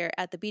David, they're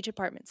at the beach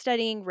apartment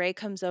studying. Ray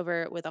comes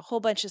over with a whole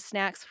bunch of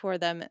snacks for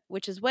them,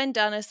 which is when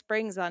Donna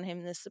springs on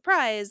him this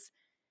surprise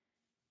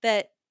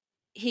that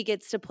he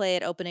gets to play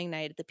at opening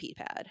night at the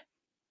P-Pad.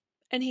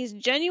 And he's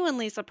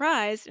genuinely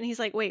surprised, and he's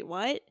like, wait,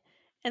 what?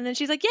 And then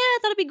she's like, yeah,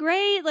 that'll be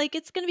great. Like,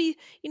 it's going to be,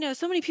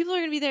 so many people are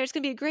going to be there. It's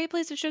going to be a great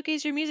place to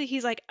showcase your music.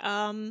 He's like,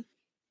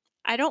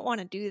 I don't want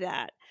to do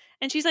that.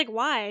 And she's like,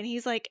 why? And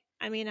he's like,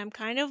 I mean, I'm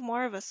kind of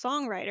more of a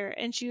songwriter.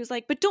 And she was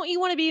like, but don't you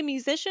want to be a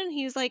musician?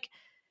 He was like,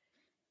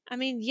 I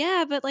mean,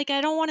 yeah, but like,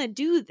 I don't want to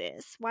do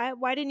this.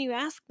 Why didn't you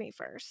ask me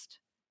first?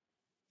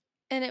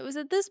 And it was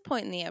at this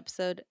point in the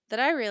episode that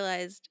I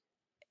realized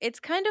it's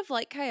kind of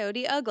like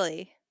Coyote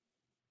Ugly.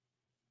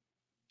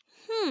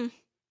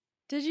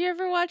 Did you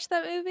ever watch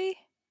that movie?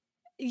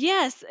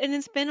 Yes, and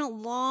it's been a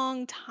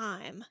long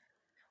time.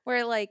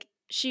 Where, like,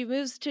 she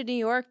moves to New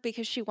York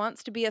because she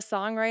wants to be a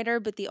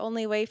songwriter, but the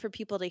only way for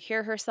people to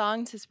hear her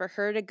songs is for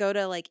her to go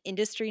to, like,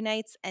 industry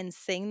nights and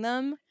sing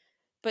them.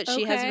 But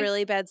she has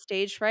really bad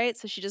stage fright,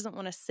 so she doesn't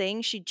want to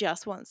sing. She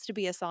just wants to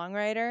be a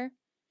songwriter.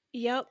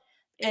 Yep.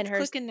 It's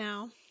clicking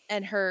now.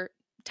 And her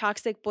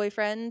toxic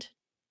boyfriend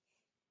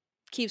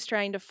keeps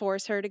trying to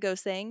force her to go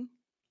sing.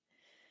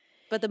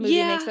 But the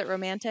movie makes it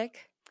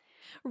romantic.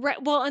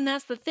 Right. Well, and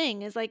that's the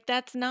thing is like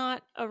that's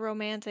not a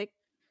romantic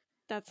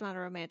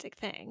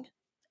thing.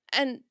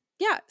 And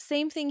yeah,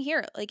 same thing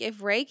here. Like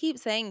if Ray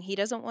keeps saying he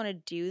doesn't want to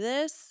do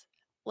this,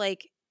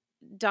 like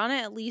Donna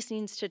at least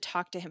needs to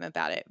talk to him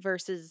about it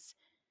versus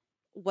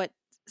what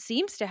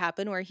seems to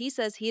happen where he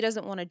says he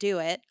doesn't want to do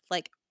it.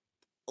 Like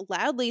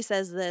loudly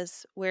says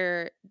this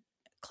where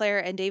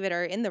Claire and David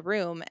are in the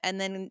room and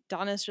then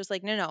Donna's just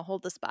like, no,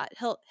 hold the spot.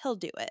 He'll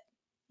do it.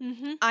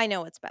 I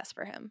know what's best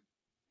for him.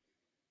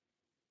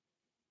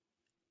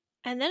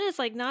 And then it's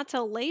like not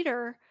till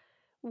later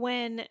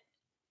when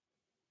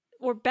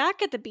we're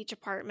back at the beach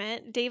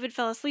apartment. David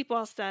fell asleep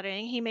while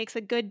studying. He makes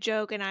a good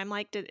joke, and I'm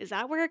like, is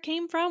that where it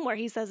came from? Where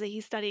he says that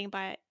he's studying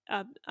by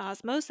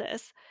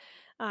osmosis.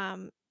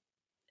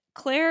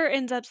 Claire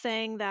ends up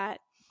saying that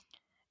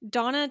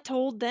Donna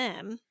told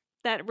them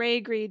that Ray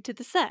agreed to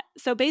the set.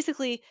 So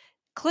basically,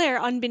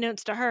 Claire,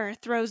 unbeknownst to her,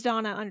 throws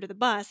Donna under the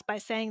bus by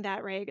saying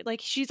that Ray,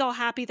 like, she's all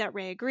happy that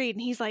Ray agreed.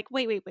 And he's like,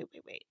 wait.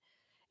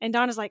 And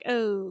Donna's like,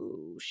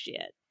 oh,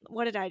 shit.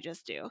 What did I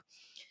just do?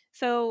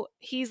 So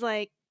he's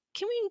like,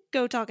 can we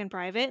go talk in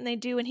private? And they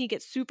do, and he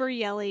gets super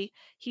yelly.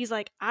 He's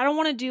like, I don't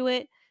want to do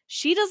it.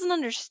 She doesn't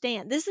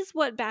understand. This is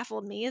what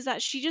baffled me, is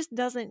that she just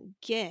doesn't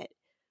get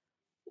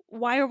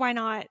why or why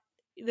not.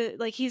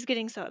 He's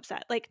getting so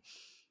upset. Like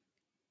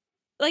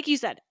you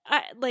said,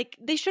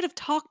 they should have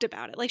talked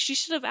about it. Like she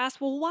should have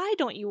asked, well, why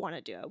don't you want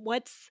to do it?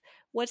 What's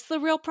the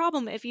real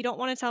problem? If you don't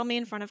want to tell me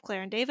in front of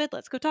Claire and David,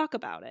 let's go talk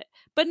about it.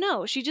 But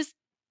no, she just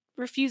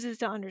refuses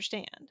to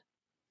understand.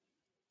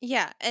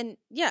 Yeah, and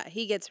yeah,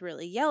 he gets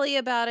really yelly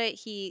about it.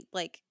 He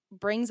like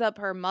brings up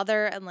her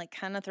mother and like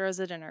kind of throws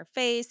it in her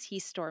face. He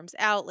storms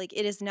out. Like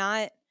it is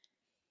not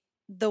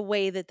the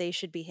way that they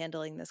should be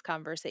handling this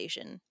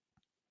conversation.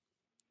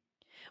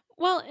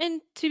 Well,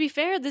 and to be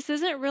fair, this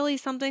isn't really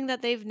something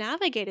that they've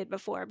navigated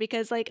before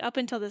because like up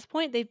until this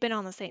point they've been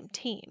on the same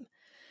team.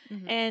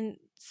 And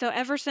so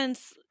ever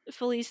since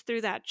Felice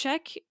threw that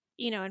check,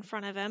 in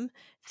front of him,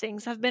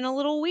 things have been a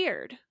little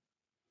weird.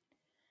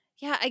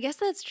 Yeah, I guess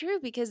that's true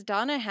because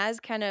Donna has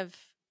kind of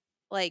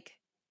like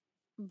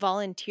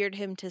volunteered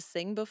him to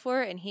sing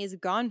before and he's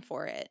gone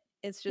for it.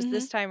 It's just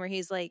this time where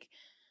he's like,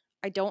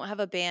 I don't have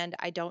a band.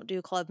 I don't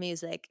do club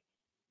music.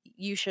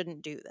 You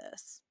shouldn't do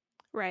this.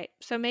 Right.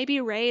 So maybe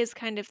Ray is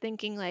kind of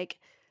thinking like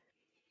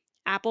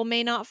Apple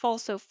may not fall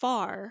so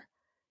far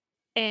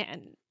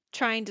and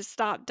trying to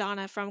stop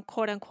Donna from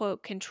quote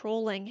unquote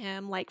controlling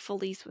him like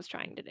Felice was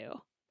trying to do.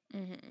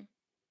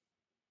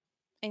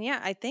 And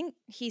yeah, I think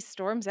he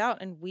storms out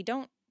and we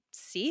don't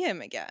see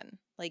him again.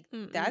 Like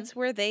that's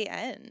where they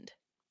end.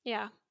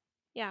 Yeah.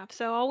 Yeah.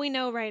 So all we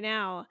know right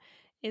now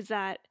is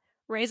that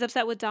Ray's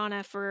upset with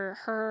Donna for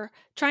her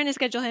trying to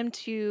schedule him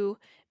to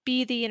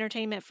be the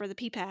entertainment for the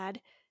P-Pad.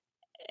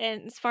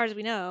 And as far as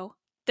we know,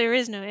 there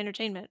is no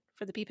entertainment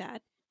for the P-Pad.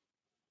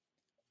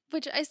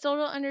 Which I still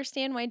don't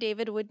understand why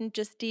David wouldn't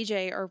just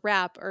DJ or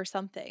rap or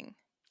something.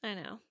 I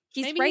know.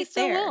 He's Maybe right he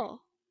still there.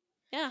 will.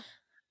 Yeah.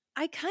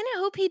 I kind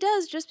of hope he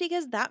does just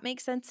because that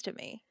makes sense to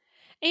me.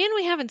 And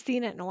we haven't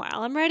seen it in a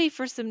while. I'm ready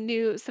for some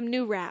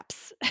new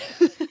raps.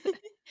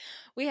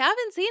 We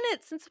haven't seen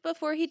it since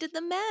before he did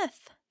the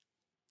meth.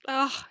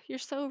 Oh, you're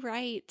so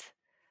right.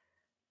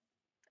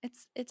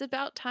 It's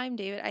about time,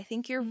 David. I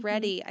think you're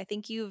ready. I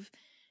think you're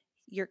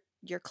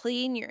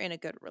clean, you're in a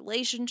good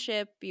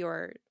relationship,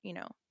 you're,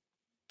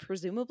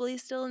 presumably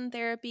still in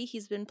therapy.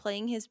 He's been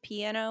playing his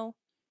piano.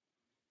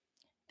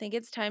 I think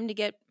it's time to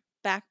get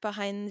back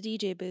behind the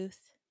DJ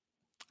booth.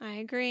 I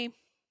agree.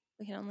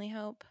 We can only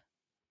hope.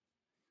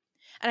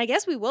 And I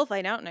guess we will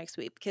find out next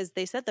week because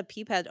they said the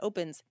P-pad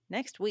opens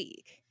next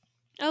week.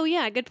 Oh,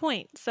 yeah, good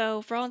point.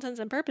 So, for all intents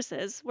and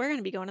purposes, we're going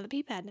to be going to the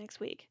P-pad next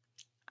week.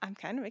 I'm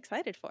kind of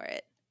excited for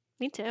it.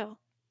 Me too.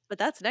 But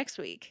that's next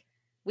week.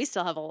 We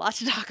still have a lot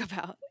to talk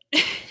about.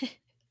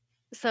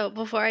 So,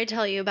 before I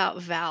tell you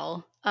about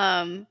Val,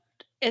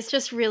 it's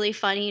just really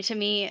funny to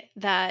me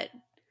that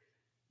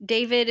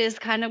David is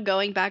kind of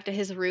going back to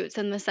his roots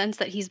in the sense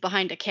that he's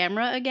behind a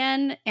camera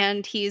again,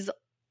 and he's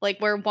like,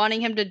 we're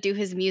wanting him to do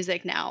his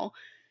music now.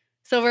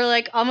 So we're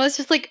like, almost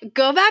just like,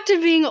 go back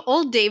to being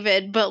old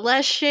David, but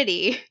less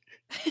shitty.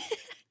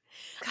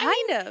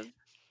 Kind of.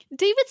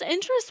 David's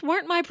interests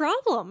weren't my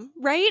problem,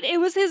 right? It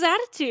was his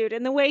attitude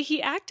and the way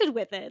he acted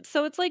with it.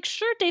 So it's like,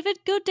 sure, David,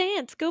 go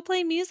dance, go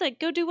play music,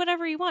 go do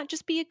whatever you want.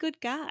 Just be a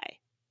good guy.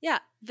 Yeah.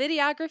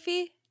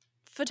 Videography,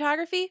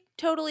 photography,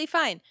 totally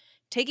fine.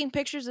 Taking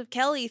pictures of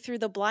Kelly through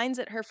the blinds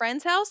at her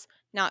friend's house,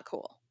 not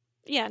cool.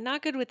 Yeah,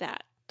 not good with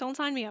that. Don't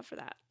sign me up for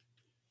that.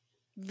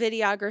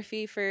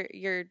 Videography for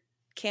your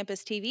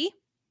campus TV,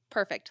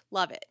 perfect.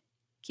 Love it.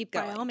 Keep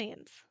going. By all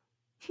means.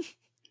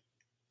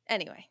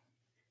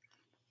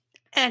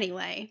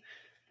 Anyway,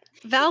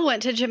 Val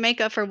went to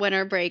Jamaica for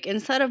winter break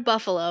instead of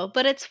Buffalo,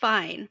 but it's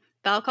fine.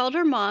 Val called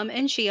her mom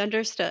and she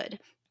understood.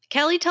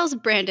 Kelly tells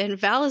Brandon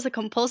Val is a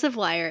compulsive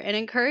liar and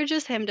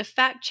encourages him to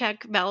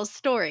fact-check Val's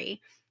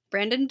story.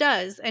 Brandon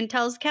does and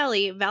tells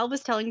Kelly Val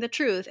was telling the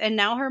truth, and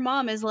now her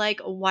mom is like,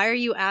 why are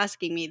you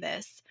asking me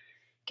this?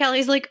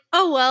 Kelly's like,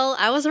 oh well,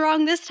 I was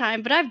wrong this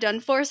time, but I've done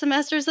 4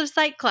 semesters of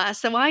psych class,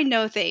 so I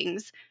know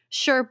things.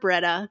 Sure,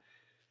 Bretta.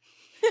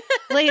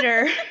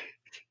 Later...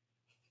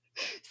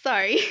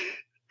 Sorry.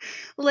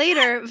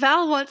 Later,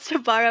 Val wants to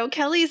borrow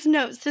Kelly's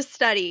notes to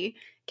study.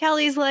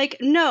 Kelly's like,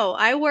 no,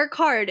 I work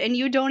hard and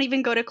you don't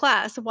even go to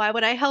class. Why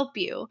would I help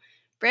you?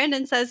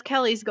 Brandon says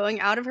Kelly's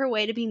going out of her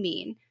way to be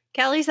mean.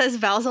 Kelly says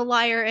Val's a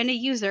liar and a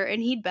user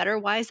and he'd better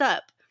wise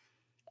up.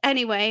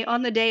 Anyway,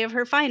 on the day of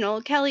her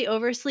final, Kelly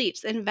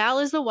oversleeps and Val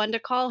is the one to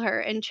call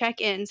her and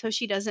check in so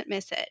she doesn't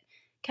miss it.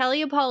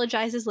 Kelly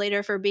apologizes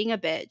later for being a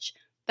bitch.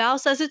 Val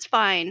says it's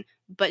fine,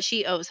 but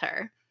she owes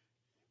her.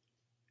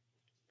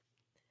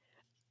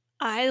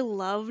 I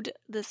loved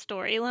the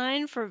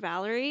storyline for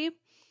Valerie,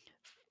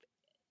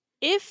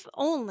 if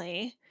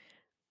only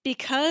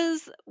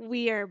because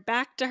we are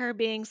back to her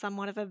being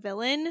somewhat of a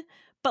villain,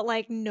 but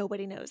like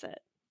nobody knows it.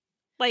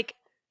 Like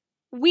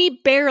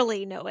we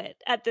barely know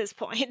it at this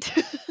point.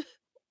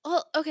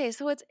 Well, okay,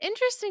 so what's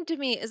interesting to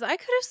me is I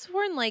could have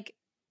sworn like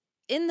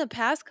in the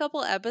past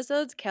couple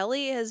episodes,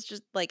 Kelly has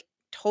just like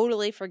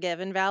totally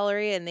forgiven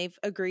Valerie and they've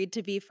agreed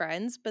to be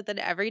friends. But then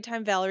every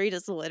time Valerie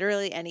does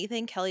literally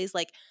anything, Kelly's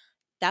like,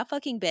 that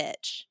fucking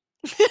bitch.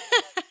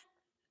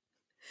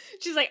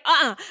 She's like,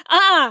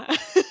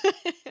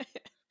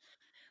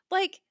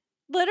 Like,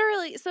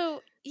 literally.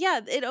 So, yeah,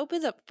 it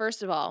opens up,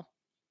 first of all,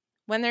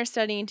 when they're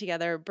studying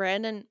together,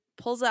 Brandon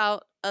pulls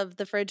out of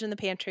the fridge in the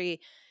pantry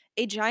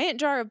a giant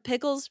jar of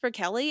pickles for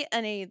Kelly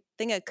and a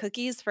thing of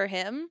cookies for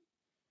him.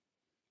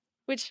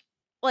 Which,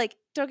 like,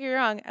 don't get me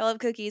wrong, I love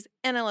cookies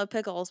and I love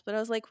pickles. But I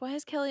was like, why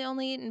is Kelly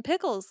only eating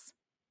pickles?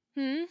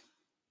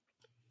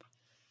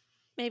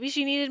 Maybe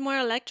she needed more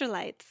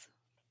electrolytes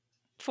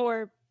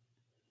for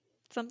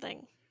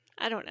something.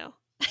 I don't know.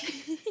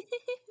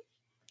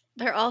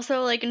 They're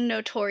also like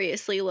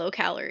notoriously low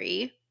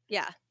calorie.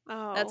 Yeah,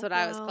 oh, that's what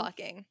I was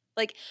clocking.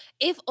 Like,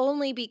 if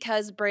only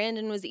because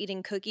Brandon was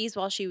eating cookies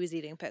while she was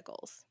eating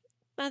pickles.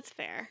 That's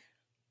fair.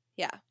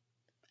 Yeah.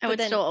 I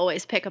would still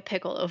always pick a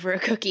pickle over a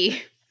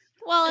cookie.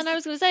 Well, and I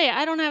was going to say,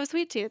 I don't have a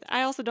sweet tooth.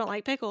 I also don't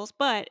like pickles,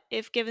 but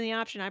if given the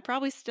option, I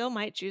probably still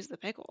might choose the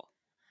pickle.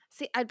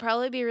 See, I'd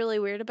probably be really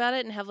weird about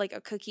it and have like a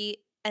cookie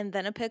and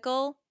then a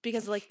pickle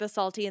because like the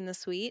salty and the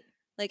sweet.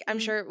 Like, I'm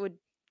sure it would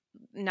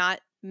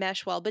not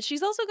mesh well, but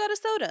she's also got a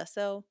soda,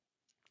 so.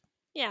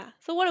 Yeah,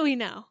 so what do we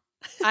know?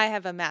 I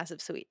have a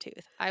massive sweet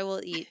tooth. I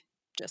will eat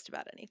just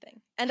about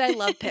anything. And I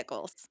love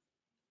pickles.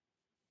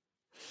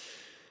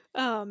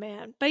 Oh,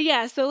 man. But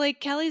yeah, so like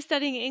Kelly's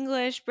studying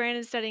English,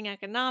 Brandon's studying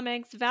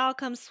economics, Val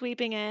comes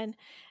sweeping in,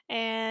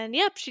 and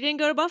yep, she didn't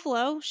go to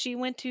Buffalo. She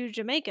went to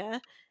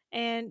Jamaica.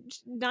 And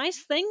nice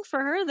thing for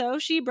her, though,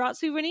 she brought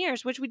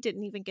souvenirs, which we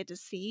didn't even get to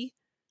see.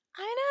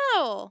 I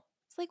know.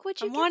 It's like,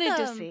 what'd you get wanted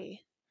them? To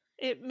see.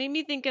 It made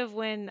me think of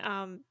when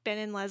Ben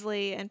and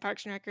Leslie and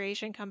Parks and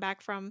Recreation come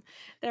back from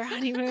their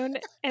honeymoon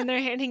and they're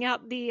handing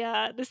out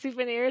the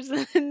souvenirs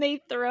and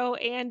they throw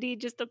Andy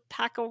just a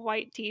pack of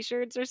white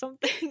T-shirts or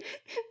something.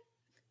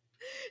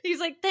 He's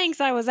like,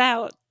 thanks, I was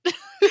out.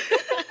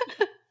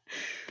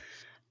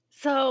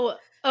 So,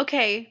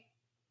 okay,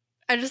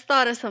 I just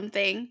thought of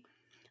something.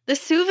 The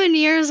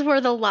souvenirs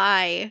were the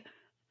lie.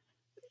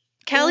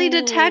 Kelly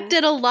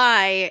detected a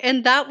lie,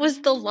 and that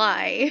was the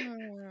lie.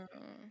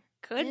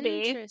 Could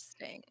be.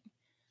 Interesting.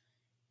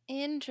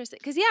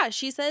 Because, yeah,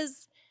 she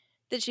says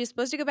that she was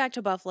supposed to go back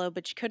to Buffalo,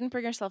 but she couldn't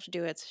bring herself to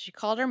do it. So she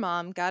called her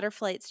mom, got her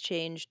flights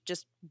changed,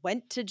 just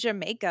went to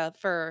Jamaica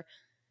for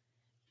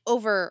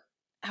over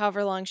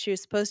however long she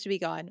was supposed to be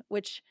gone,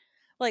 which,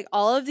 like,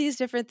 all of these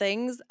different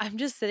things, I'm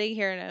just sitting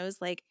here and I was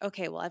like,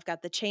 okay, well, I've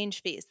got the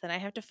change fees. Then I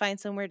have to find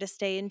somewhere to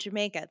stay in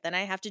Jamaica. Then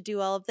I have to do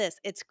all of this.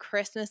 It's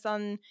Christmas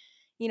on,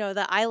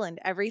 the island.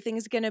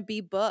 Everything's going to be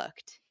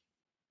booked.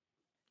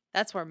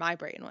 That's where my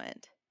brain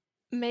went.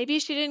 Maybe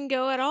she didn't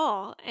go at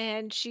all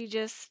and she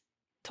just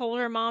told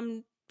her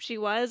mom she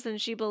was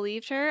and she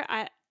believed her.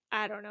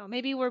 I don't know.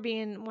 Maybe we're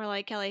being more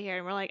like Kelly here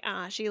and we're like,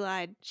 she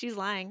lied. She's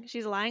lying.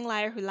 She's a lying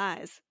liar who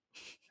lies.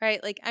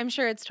 Right? Like, I'm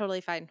sure it's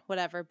totally fine.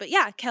 Whatever. But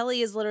yeah,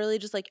 Kelly is literally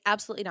just like,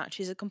 absolutely not.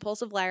 She's a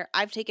compulsive liar.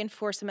 I've taken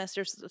 4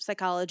 semesters of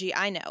psychology.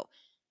 I know.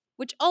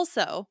 Which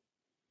also,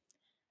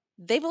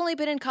 they've only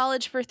been in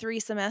college for 3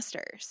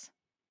 semesters.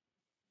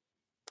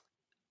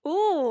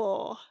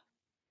 Ooh.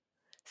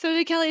 So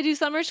did Kelly do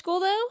summer school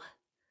though?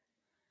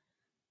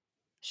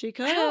 She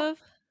could have.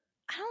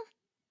 I don't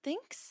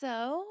think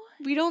so.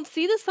 We don't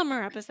see the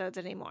summer episodes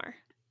anymore.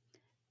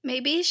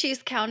 Maybe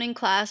she's counting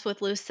class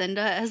with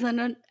Lucinda as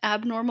an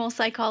abnormal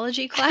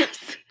psychology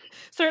class.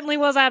 Certainly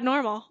was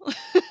abnormal.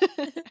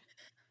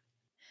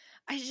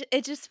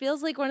 It just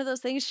feels like one of those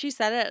things. She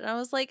said it, and I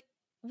was like,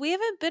 we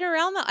haven't been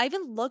around that. I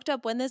even looked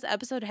up when this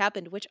episode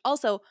happened, which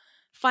also,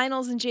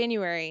 finals in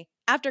January,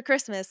 after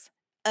Christmas,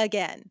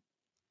 again.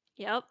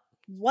 Yep.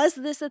 Was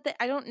this a thing?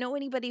 I don't know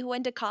anybody who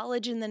went to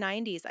college in the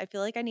 90s. I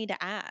feel like I need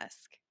to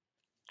ask.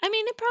 I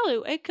mean,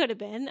 it could have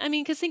been. I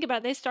mean, because think about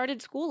it, they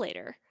started school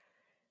later.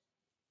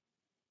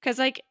 Because,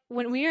 like,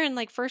 when we were in,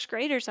 like, first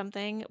grade or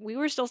something, we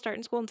were still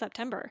starting school in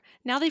September.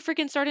 Now they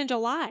freaking start in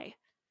July.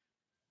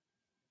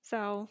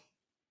 So,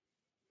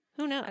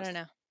 who knows? I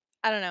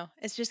don't know.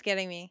 It's just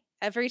getting me.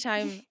 Every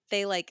time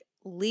they, like,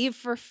 leave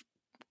for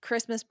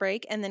Christmas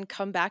break and then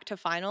come back to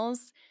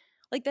finals,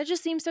 like, that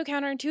just seems so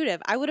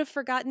counterintuitive. I would have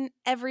forgotten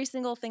every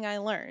single thing I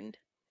learned.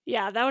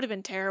 Yeah, that would have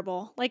been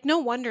terrible. Like, no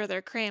wonder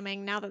they're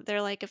cramming now that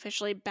they're, like,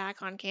 officially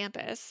back on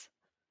campus.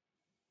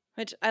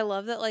 Which I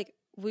love that, like,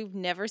 we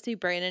never see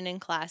Brandon in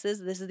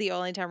classes. This is the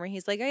only time where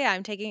he's like, oh, yeah,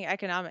 I'm taking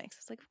economics.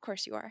 It's like, of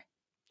course you are.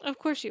 Of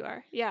course you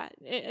are. Yeah.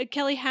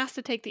 Kelly has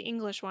to take the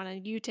English one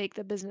and you take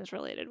the business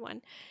related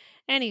one.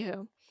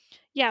 Anywho.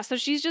 Yeah, so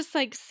she's just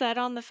like set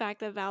on the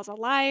fact that Val's a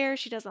liar.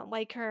 She doesn't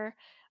like her.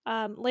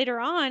 Later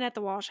on at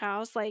the Walsh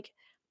house, like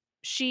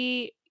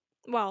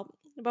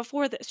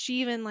before this,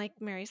 she even, like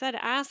Mary said,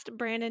 asked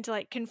Brandon to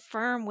like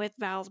confirm with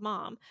Val's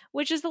mom,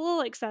 which is a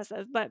little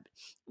excessive. But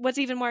what's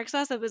even more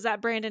excessive is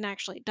that Brandon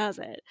actually does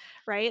it,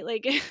 right?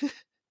 Like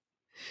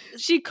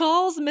she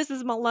calls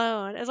Mrs.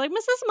 Malone. It's like,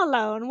 Mrs.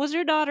 Malone, was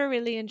your daughter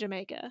really in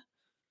Jamaica?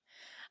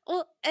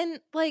 Well, and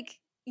like,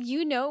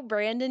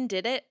 Brandon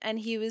did it, and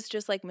he was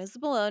just like,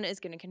 Mrs. Malone is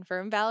going to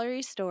confirm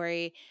Valerie's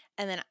story,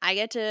 and then I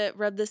get to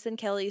rub this in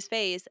Kelly's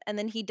face, and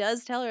then he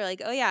does tell her,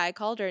 like, oh yeah, I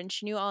called her, and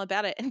she knew all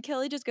about it, and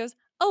Kelly just goes,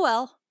 oh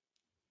well.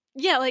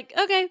 Yeah, like,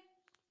 okay,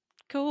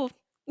 cool.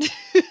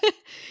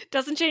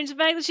 Doesn't change the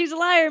fact that she's a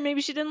liar.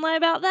 Maybe she didn't lie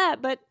about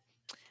that, but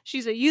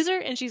she's a user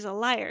and she's a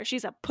liar.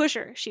 She's a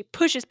pusher. She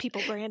pushes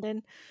people,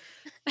 Brandon.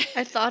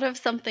 I thought of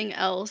something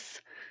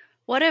else.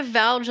 What if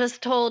Val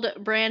just told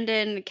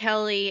Brandon,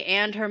 Kelly,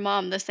 and her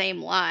mom the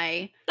same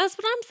lie? That's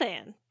what I'm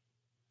saying.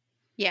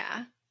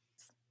 Yeah.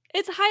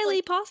 It's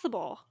highly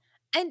possible.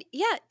 And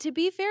yeah, to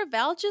be fair,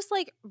 Val just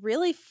like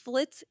really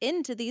flits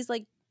into these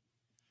like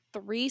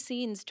 3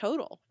 scenes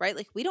total, right?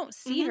 Like, we don't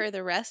see her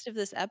the rest of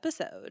this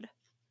episode.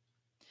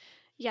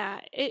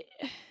 Yeah,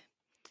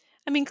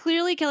 I mean,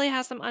 clearly Kelly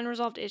has some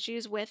unresolved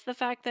issues with the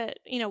fact that,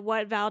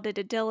 what Val did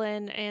to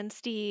Dylan and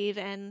Steve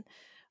and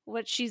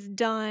what she's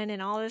done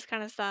and all this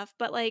kind of stuff.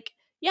 But like,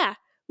 yeah,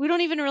 we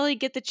don't even really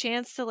get the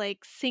chance to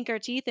like sink our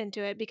teeth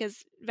into it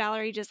because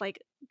Valerie just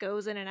like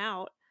goes in and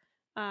out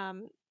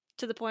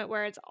to the point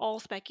where it's all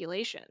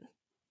speculation.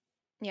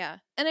 Yeah.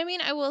 And I mean,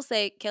 I will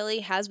say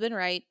Kelly has been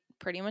right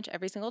pretty much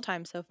every single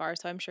time so far,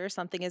 so I'm sure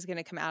something is going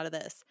to come out of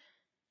this.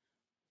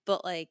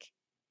 But like,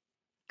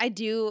 I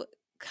do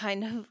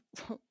kind of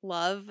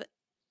love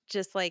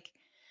just like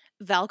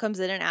Val comes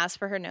in and asks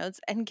for her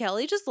notes, and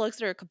Kelly just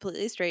looks at her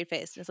completely straight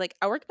faced and is like,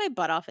 I worked my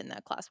butt off in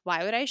that class.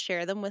 Why would I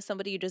share them with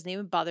somebody who doesn't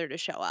even bother to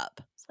show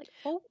up? It's like,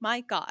 oh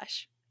my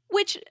gosh.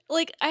 Which,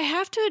 like, I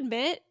have to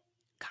admit,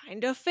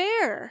 kind of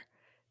fair.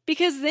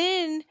 Because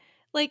then,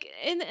 like,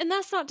 and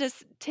that's not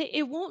just,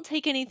 it won't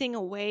take anything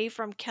away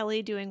from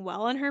Kelly doing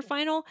well in her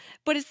final,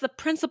 but it's the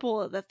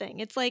principle of the thing.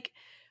 It's like,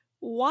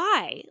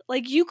 why?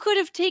 Like, you could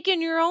have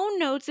taken your own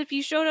notes if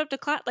you showed up to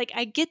class. Like,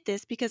 I get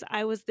this because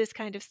I was this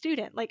kind of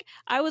student. Like,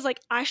 I was like,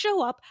 I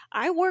show up,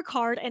 I work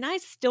hard, and I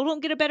still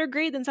don't get a better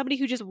grade than somebody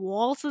who just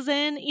waltzes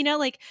in.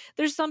 Like,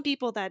 there's some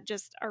people that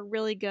just are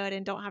really good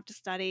and don't have to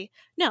study.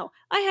 No,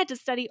 I had to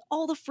study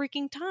all the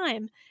freaking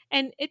time,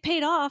 and it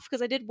paid off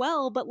because I did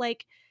well, but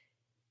like,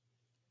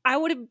 I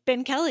would have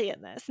been Kelly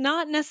in this.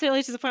 Not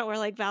necessarily to the point where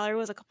like Valerie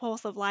was a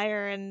compulsive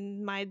liar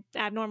and my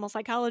abnormal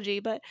psychology,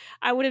 but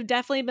I would have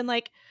definitely been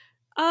like,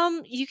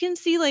 you can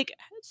see like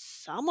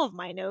some of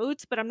my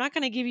notes, but I'm not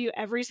going to give you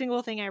every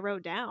single thing I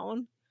wrote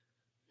down.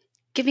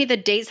 Give me the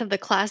dates of the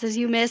classes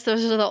you missed.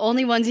 Those are the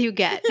only ones you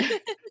get.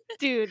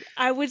 Dude,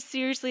 I would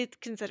seriously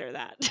consider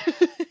that.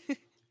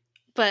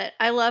 But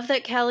I love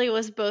that Kelly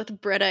was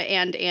both Britta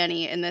and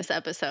Annie in this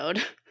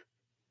episode.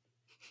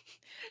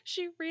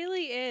 She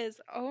really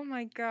is. Oh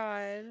my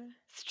god.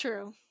 It's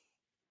true.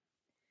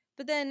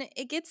 But then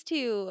it gets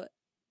to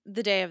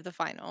the day of the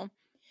final,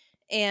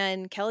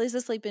 and Kelly's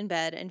asleep in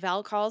bed, and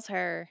Val calls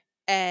her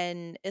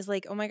and is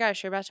like, oh my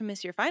gosh, you're about to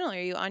miss your final. Are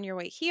you on your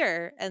way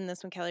here? And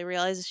this when Kelly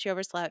realizes she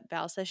overslept,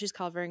 Val says she's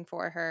covering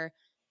for her,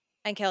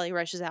 and Kelly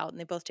rushes out, and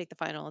they both take the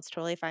final. It's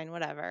totally fine,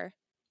 whatever.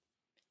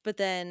 But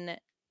then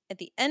at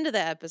the end of the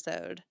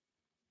episode,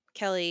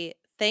 Kelly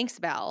thanks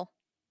Val.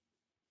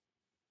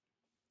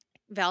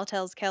 Val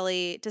tells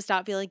Kelly to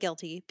stop feeling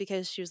guilty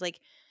because she was like,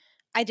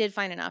 I did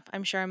fine enough.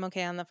 I'm sure I'm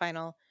okay on the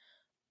final,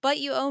 but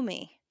you owe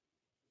me.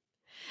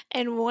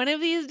 And one of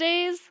these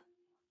days,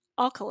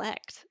 I'll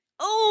collect.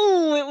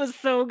 Oh, it was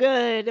so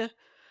good.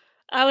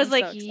 I was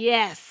like,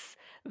 yes,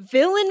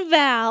 Villain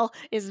Val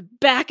is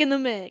back in the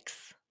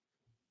mix.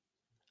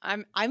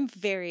 I'm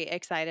very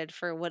excited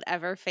for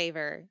whatever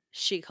favor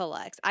she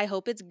collects. I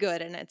hope it's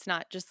good and it's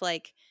not just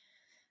like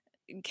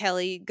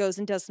Kelly goes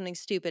and does something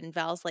stupid and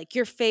Val's like,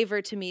 your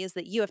favor to me is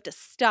that you have to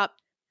stop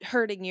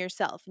hurting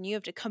yourself and you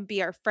have to come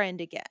be our friend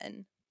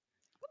again.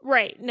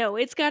 Right. No,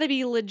 it's got to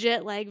be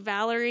legit. Like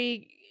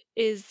Valerie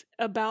is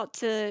about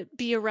to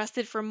be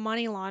arrested for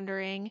money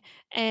laundering,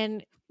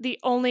 and the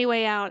only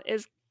way out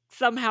is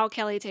somehow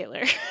Kelly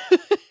Taylor.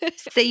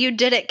 Say you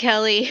did it,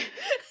 Kelly.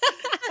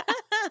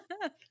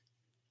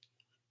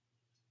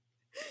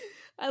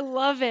 I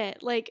love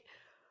it. Like,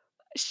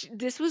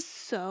 this was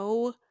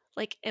so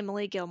like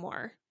Emily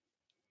Gilmore.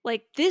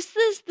 Like, this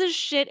is the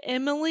shit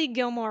Emily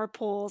Gilmore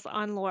pulls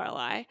on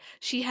Lorelai.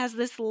 She has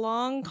this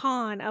long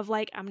con of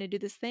like, I'm going to do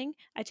this thing.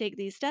 I take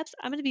these steps.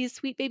 I'm going to be a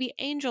sweet baby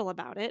angel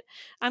about it.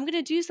 I'm going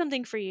to do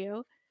something for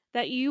you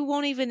that you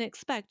won't even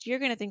expect. You're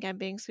going to think I'm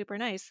being super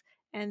nice.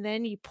 And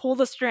then you pull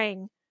the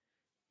string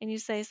and you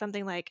say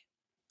something like,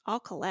 I'll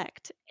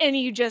collect. And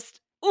you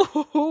just,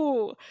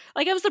 ooh.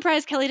 Like, I'm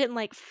surprised Kelly didn't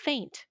like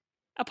faint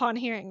upon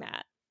hearing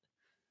that.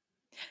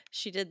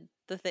 She did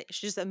the thing.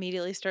 She just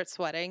immediately starts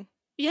sweating.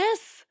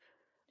 Yes.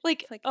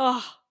 Like,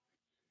 oh,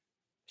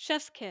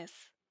 chef's kiss.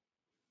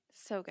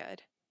 So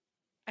good.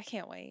 I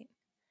can't wait.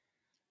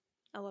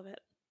 I love it.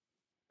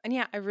 And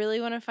yeah, I really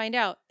want to find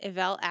out if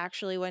Val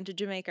actually went to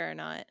Jamaica or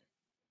not.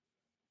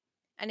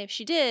 And if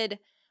she did,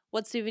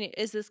 what souvenir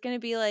is this going to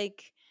be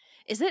like?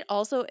 Is it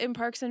also in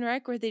Parks and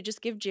Rec where they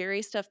just give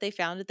Jerry stuff they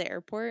found at the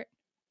airport?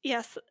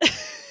 Yes.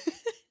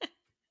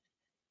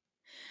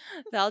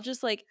 Val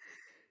just like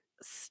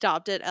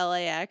stopped at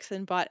LAX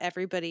and bought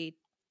everybody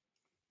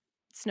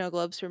snow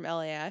globes from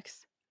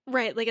LAX.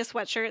 Right, like a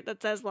sweatshirt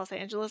that says Los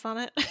Angeles on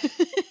it.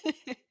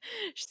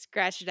 She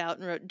scratched it out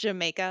and wrote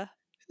Jamaica.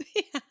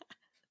 Yeah.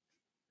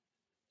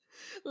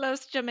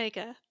 Los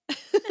Jamaica.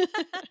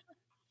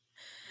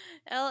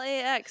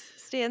 LAX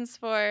stands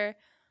for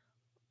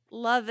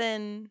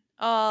Lovin'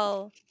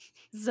 All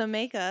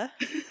Jamaica.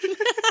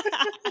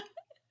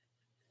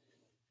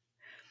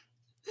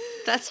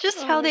 That's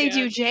just how they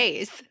do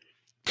J's.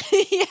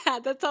 Yeah,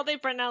 that's how they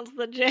pronounce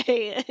the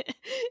J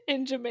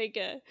in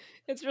Jamaica.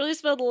 It's really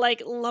spelled like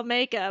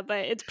Lamaica, but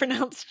it's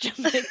pronounced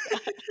Jamaica.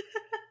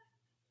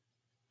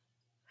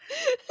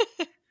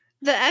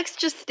 The X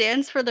just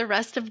stands for the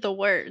rest of the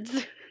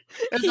words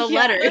or the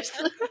letters.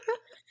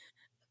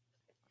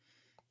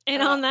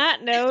 And on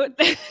that note,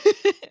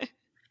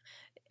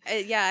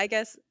 yeah, I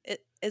guess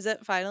is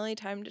it finally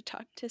time to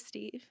talk to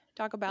Steve?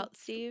 Talk about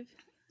Steve?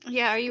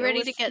 Yeah, are you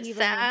ready to get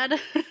sad?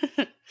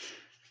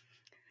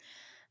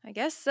 I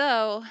guess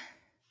so.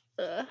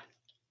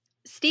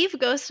 Steve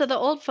goes to the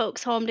old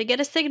folks' home to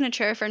get a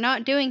signature for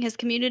not doing his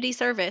community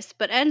service,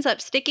 but ends up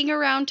sticking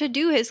around to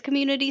do his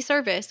community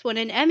service when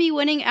an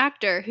Emmy-winning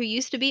actor who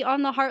used to be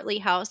on the Hartley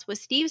House with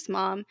Steve's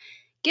mom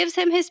gives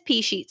him his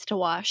pee sheets to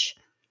wash.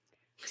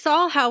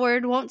 Saul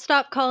Howard won't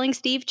stop calling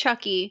Steve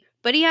Chucky,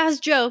 but he has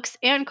jokes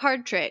and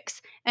card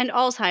tricks, and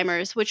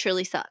Alzheimer's, which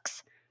really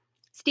sucks.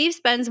 Steve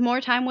spends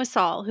more time with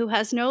Saul, who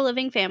has no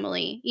living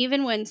family,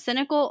 even when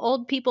cynical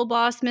old people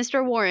boss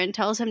Mr. Warren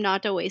tells him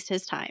not to waste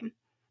his time.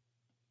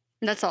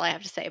 And that's all I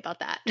have to say about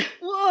that.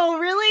 Whoa,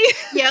 really?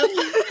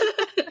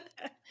 Yep.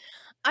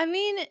 I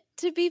mean,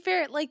 to be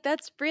fair, like,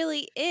 that's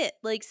really it.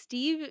 Like,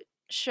 Steve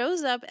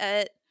shows up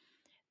at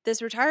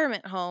this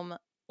retirement home,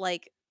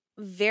 like,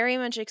 very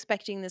much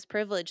expecting this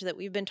privilege that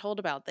we've been told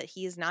about, that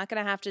he is not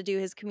going to have to do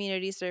his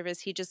community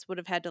service. He just would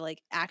have had to,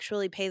 like,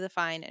 actually pay the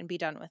fine and be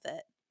done with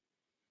it.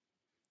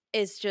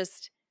 It's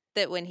just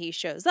that when he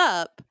shows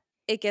up,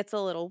 it gets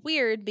a little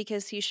weird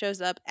because he shows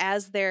up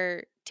as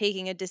they're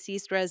taking a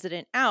deceased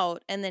resident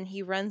out, and then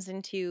he runs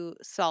into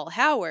Saul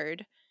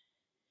Howard,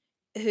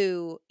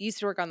 who used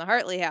to work on the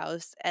Hartley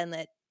House, and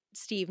that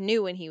Steve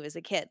knew when he was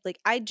a kid. Like,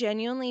 I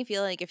genuinely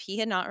feel like if he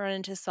had not run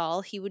into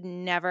Saul, he would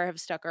never have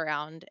stuck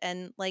around.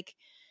 And, like,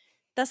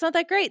 that's not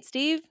that great,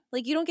 Steve.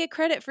 Like, you don't get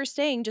credit for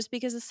staying just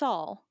because of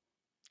Saul.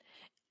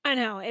 I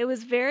know. It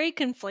was very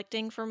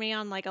conflicting for me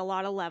on, like, a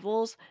lot of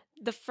levels.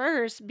 The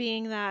first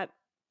being that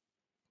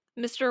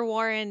Mr.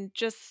 Warren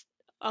just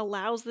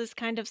allows this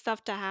kind of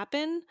stuff to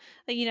happen.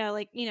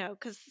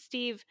 Because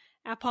Steve,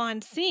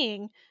 upon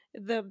seeing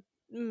the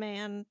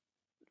man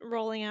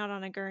rolling out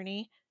on a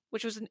gurney,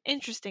 which was an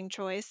interesting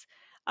choice,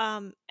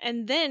 and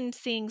then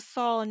seeing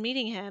Saul and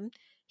meeting him,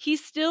 he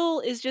still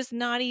is just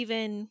not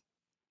even.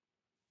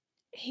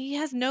 He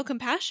has no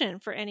compassion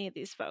for any of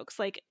these folks.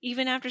 Like,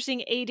 even after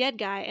seeing a dead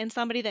guy and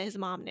somebody that his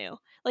mom knew.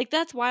 Like,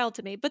 that's wild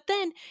to me. But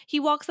then he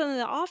walks into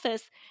the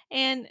office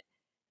and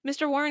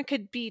Mr. Warren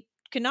could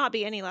not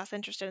be any less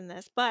interested in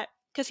this, but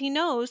because he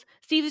knows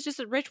Steve is just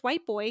a rich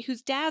white boy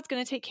whose dad's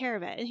going to take care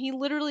of it. And he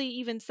literally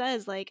even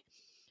says, like,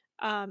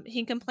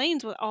 he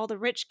complains with all the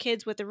rich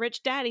kids with the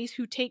rich daddies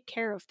who take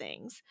care of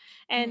things.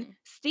 And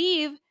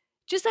Steve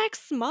just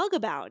acts smug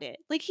about it.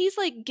 Like, he's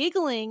like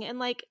giggling and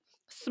like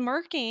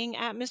smirking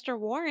at Mr.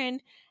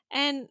 Warren,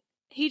 and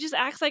he just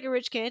acts like a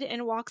rich kid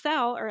and walks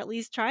out, or at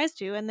least tries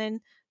to, and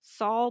then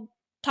Saul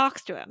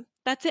talks to him.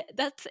 That's it.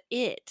 That's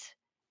it.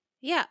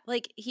 Yeah,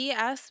 like, he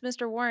asks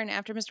Mr. Warren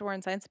after Mr.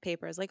 Warren signs the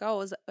papers, like, "Oh, what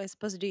was I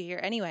supposed to do here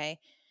anyway?"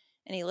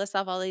 And he lists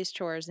off all these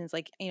chores, and it's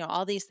like,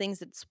 all these things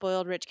that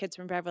spoiled rich kids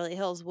from Beverly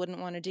Hills wouldn't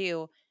want to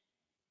do.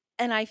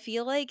 And I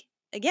feel like,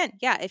 again,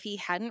 yeah, if he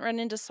hadn't run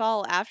into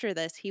Saul after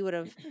this, he would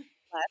have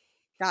left,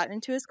 gotten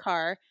into his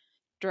car,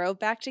 drove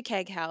back to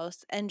Keg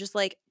House, and just,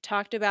 like,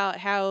 talked about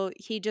how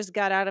he just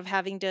got out of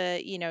having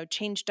to,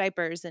 change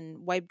diapers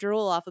and wipe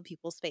drool off of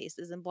people's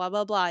faces and blah,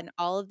 blah, blah. And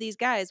all of these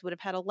guys would have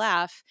had a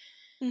laugh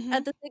Mm-hmm.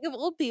 at the sick of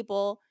old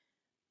people,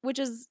 which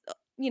is,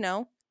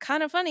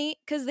 kind of funny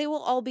because they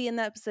will all be in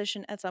that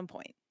position at some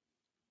point.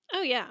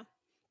 Oh yeah.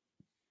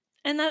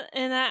 And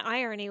that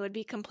irony would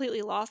be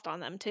completely lost on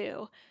them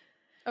too.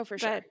 Oh, for But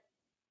sure.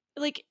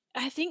 like,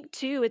 I think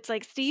too, it's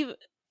like Steve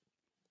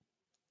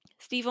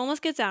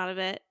almost gets out of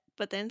it,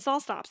 but then Saul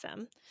stops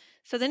him.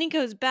 So then he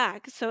goes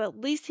back. So at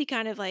least he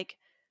kind of like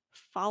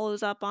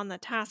follows up on the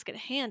task at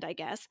hand, I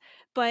guess.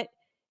 But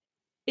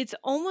it's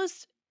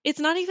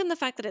not even the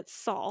fact that it's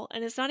Saul,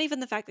 and it's not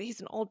even the fact that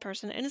he's an old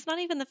person, and it's not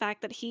even the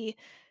fact that he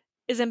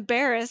is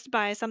embarrassed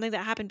by something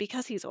that happened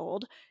because he's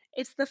old.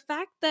 It's the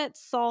fact that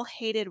Saul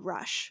hated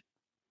Rush.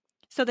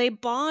 So they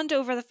bond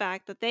over the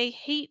fact that they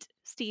hate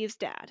Steve's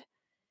dad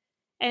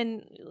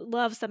and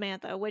love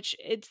Samantha, which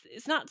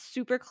it's not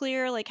super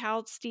clear like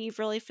how Steve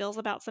really feels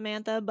about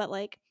Samantha, but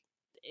like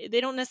they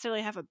don't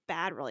necessarily have a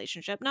bad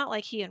relationship, not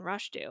like he and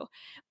Rush do.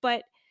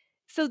 But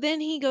so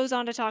then he goes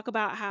on to talk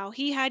about how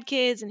he had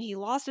kids and he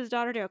lost his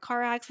daughter to a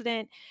car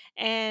accident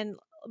and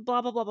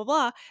blah blah blah blah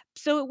blah.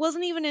 So it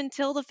wasn't even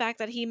until the fact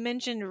that he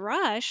mentioned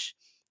Rush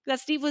that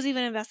Steve was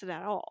even invested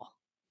at all.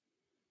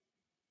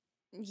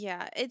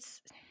 Yeah,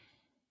 it's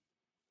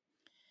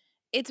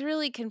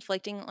really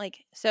conflicting.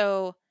 Like,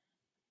 so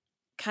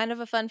kind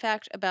of a fun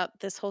fact about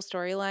this whole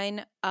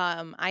storyline,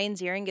 Ian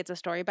Ziering gets a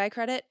story by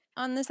credit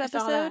on this I saw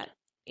episode that.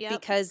 Yep.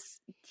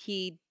 because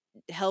he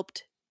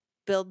helped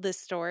build this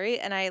story.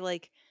 And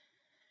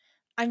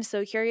I'm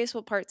so curious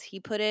what parts he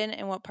put in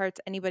and what parts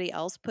anybody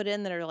else put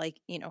in that are like,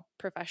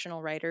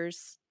 professional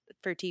writers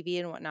for TV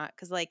and whatnot.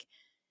 Cause like,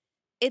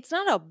 it's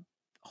not a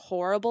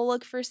horrible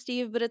look for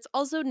Steve, but it's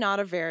also not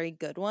a very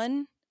good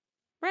one.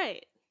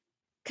 Right.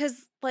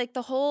 Cause like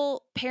the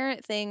whole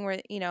parent thing where,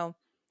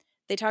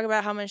 they talk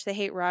about how much they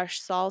hate Rush.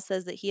 Saul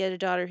says that he had a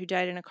daughter who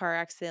died in a car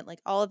accident.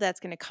 Like, all of that's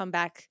going to come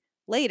back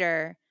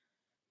later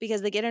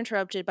because they get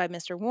interrupted by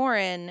Mr.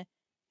 Warren,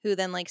 who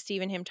then, like,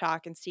 Steve and him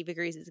talk, and Steve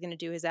agrees he's going to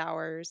do his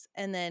hours.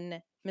 And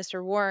then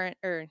Mr. Warren,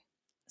 or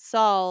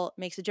Saul,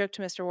 makes a joke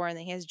to Mr. Warren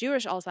that he has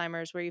Jewish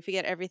Alzheimer's, where you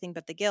forget everything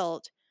but the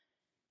guilt,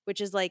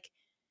 which is like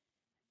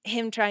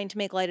him trying to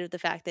make light of the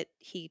fact that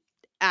he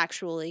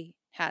actually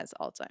has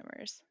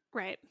Alzheimer's.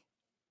 Right.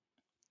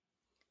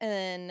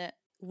 And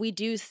we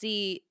do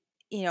see,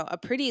 a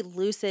pretty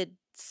lucid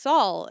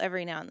Saul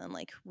every now and then.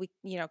 Like, we,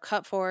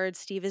 cut forward,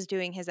 Steve is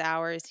doing his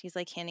hours. He's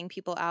like handing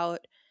people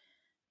out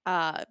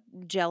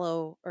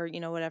Jello or,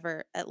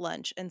 whatever at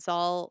lunch. And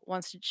Saul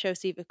wants to show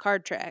Steve a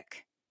card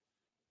trick.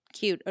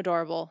 Cute,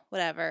 adorable,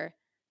 whatever.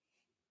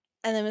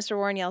 And then Mr.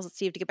 Warren yells at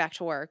Steve to get back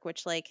to work,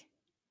 which, like,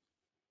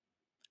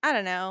 I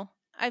don't know.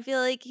 I feel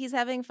like he's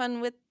having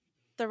fun with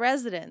the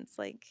residents.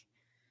 Like,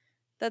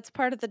 that's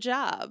part of the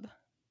job.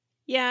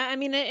 Yeah, I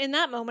mean, in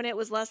that moment, it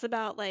was less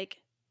about like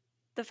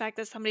the fact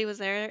that somebody was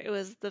there. It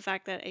was the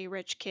fact that a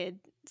rich kid,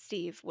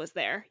 Steve, was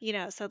there.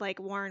 So like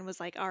Warren was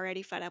like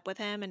already fed up with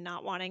him and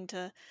not wanting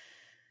to,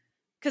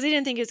 because he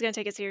didn't think he was going to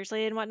take it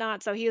seriously and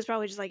whatnot. So he was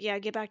probably just like, yeah,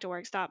 get back to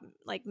work, stop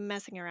like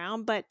messing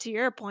around. But to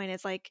your point,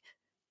 it's like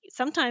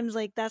sometimes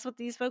like that's what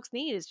these folks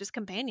need is just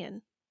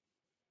companion.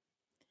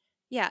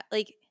 Yeah,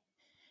 like,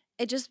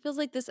 it just feels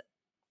like this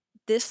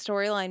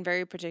storyline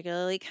very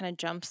particularly kind of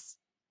jumps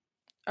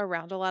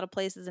around a lot of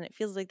places, and it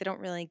feels like they don't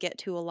really get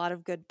to a lot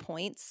of good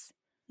points.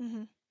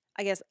 Mm-hmm.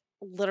 I guess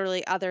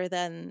literally other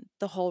than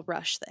the whole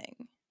Rush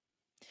thing.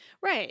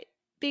 Right.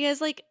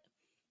 Because, like,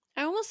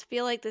 I almost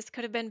feel like this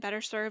could have been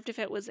better served if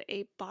it was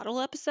a bottle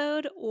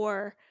episode,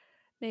 or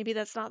maybe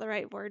that's not the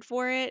right word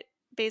for it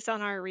based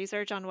on our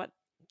research on what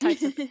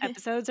types of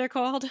episodes are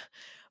called.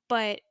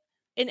 But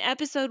an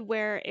episode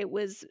where it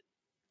was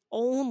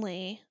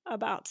only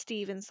about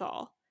Steve and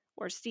Saul,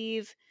 or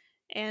Steve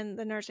and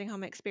the nursing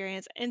home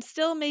experience, and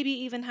still maybe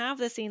even have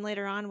the scene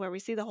later on where we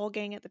see the whole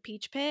gang at the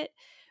Peach Pit,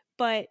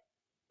 but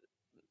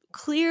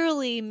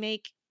clearly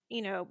make,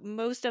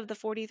 most of the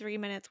 43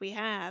 minutes we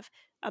have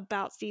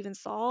about Steve and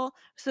Saul,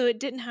 so it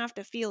didn't have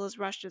to feel as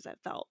rushed as it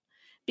felt.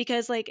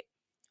 Because, like,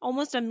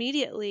 almost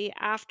immediately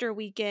after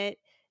we get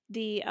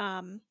the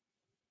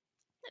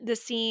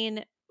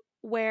scene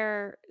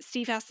where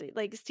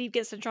Steve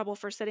gets in trouble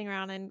for sitting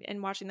around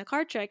and watching the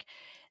card trick,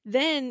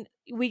 then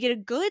we get a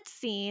good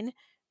scene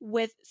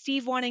with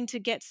Steve wanting to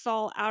get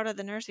Saul out of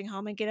the nursing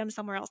home and get him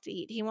somewhere else to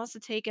eat. He wants to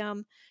take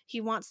him,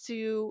 he wants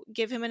to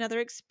give him another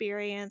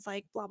experience,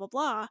 like blah blah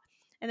blah.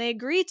 And they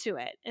agree to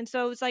it. And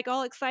so it's like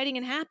all exciting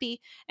and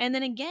happy. And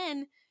then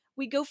again,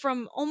 we go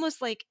from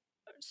almost like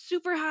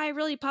super high,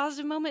 really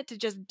positive moment to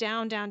just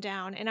down, down,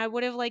 down. And I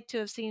would have liked to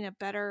have seen a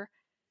better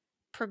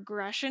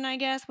progression, I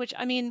guess, which,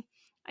 I mean,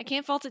 I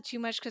can't fault it too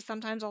much because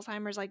sometimes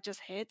Alzheimer's like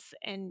just hits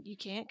and you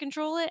can't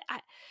control it.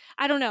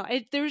 I don't know.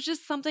 There was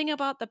just something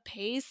about the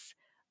pace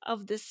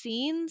of the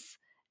scenes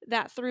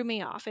that threw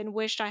me off and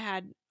wished I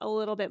had a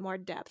little bit more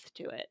depth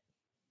to it.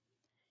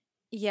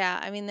 Yeah,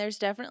 I mean, there's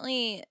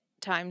definitely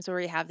times where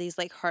we have these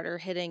like harder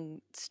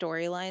hitting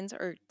storylines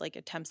or like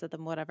attempts at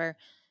them, whatever,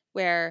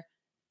 where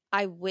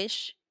I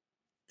wish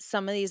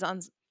some of these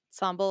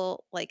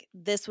ensemble, like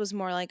this was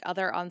more like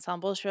other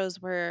ensemble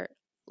shows where,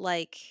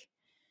 like,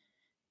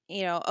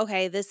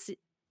 okay, this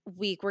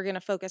week we're going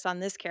to focus on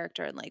this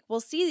character and like we'll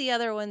see the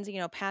other ones,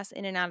 pass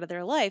in and out of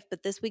their life,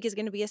 but this week is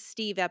going to be a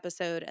Steve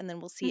episode and then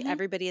we'll see Mm-hmm.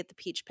 everybody at the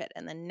Peach Pit,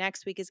 and then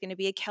next week is going to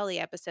be a Kelly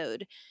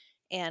episode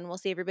and we'll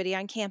see everybody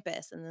on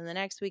campus, and then the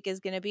next week is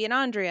going to be an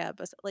Andrea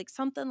episode, like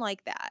something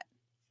like that.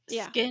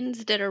 Yeah.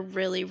 Skins did a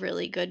really,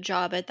 really good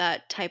job at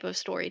that type of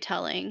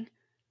storytelling.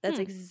 That's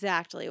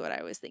exactly what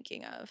I was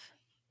thinking of.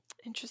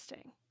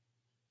 Interesting.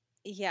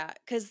 Yeah,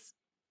 because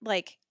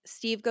like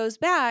Steve goes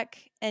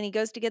back and he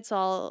goes to get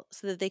Saul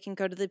so that they can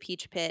go to the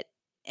Peach Pit.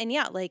 And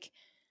yeah, like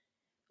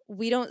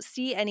we don't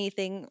see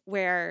anything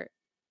where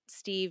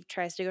Steve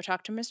tries to go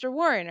talk to Mr.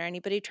 Warren or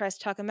anybody tries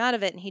to talk him out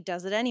of it, and he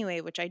does it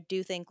anyway, which I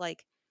do think,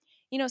 like,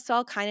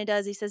 Saul kind of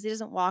does. He says he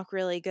doesn't walk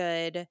really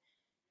good.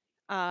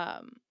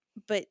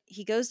 But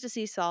he goes to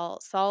see Saul.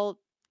 Saul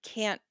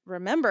can't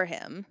remember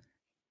him.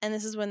 And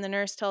this is when the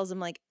nurse tells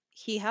him, like,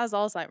 he has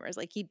Alzheimer's.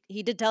 Like,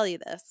 he did tell you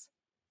this.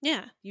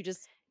 Yeah. You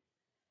just.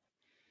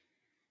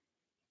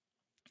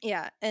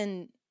 Yeah.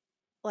 And,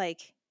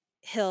 like,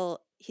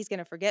 he's going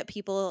to forget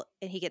people,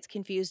 and he gets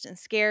confused and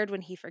scared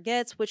when he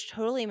forgets, which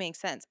totally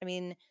makes sense. I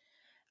mean,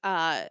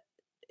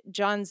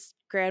 John's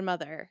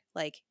grandmother,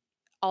 like,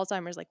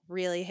 Alzheimer's, like,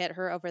 really hit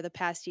her over the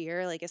past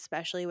year, like,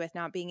 especially with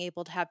not being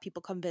able to have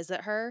people come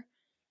visit her.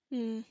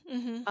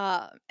 Mm-hmm.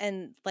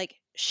 And like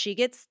she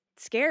gets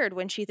scared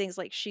when she thinks,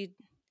 like, she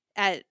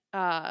at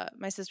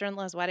my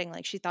sister-in-law's wedding,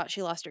 like she thought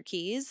she lost her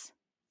keys,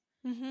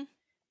 Mm-hmm.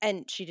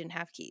 and she didn't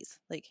have keys.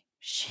 Like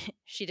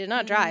she did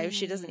not drive.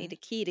 She doesn't need a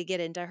key to get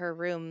into her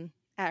room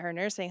at her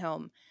nursing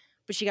home,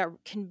 but she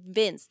got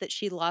convinced that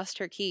she lost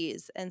her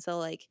keys, and so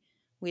like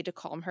we had to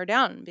calm her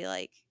down and be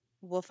like,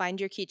 we'll find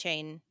your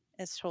keychain.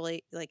 It's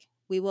totally like,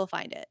 we will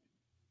find it.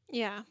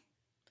 Yeah.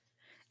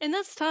 And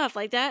that's tough.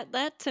 Like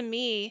that to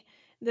me,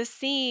 the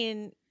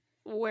scene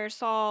where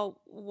Saul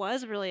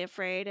was really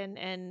afraid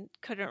and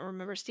couldn't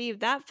remember Steve,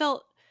 that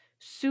felt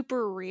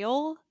super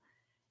real.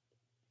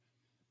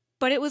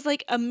 But it was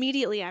like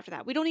immediately after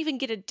that. We don't even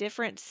get a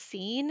different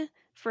scene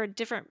for a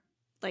different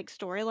like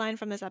storyline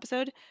from this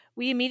episode.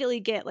 We immediately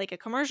get like a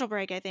commercial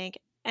break, I think,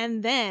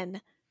 and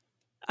then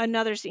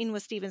another scene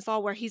with Steve and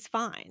Saul where he's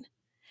fine.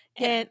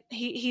 Yeah. And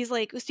he's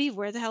like, Steve,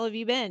 where the hell have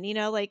you been?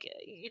 Like,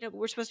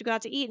 we're supposed to go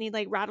out to eat. And he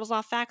like rattles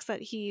off facts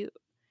that he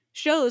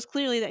shows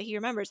clearly that he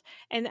remembers.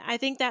 And I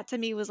think that to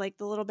me was like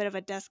the little bit of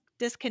a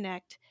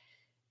disconnect,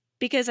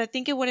 because I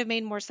think it would have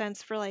made more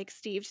sense for like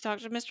Steve to talk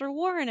to Mr.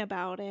 Warren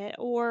about it,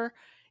 or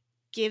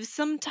give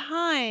some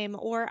time,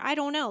 or I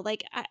don't know.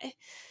 Like,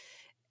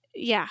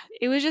 yeah,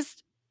 it was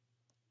just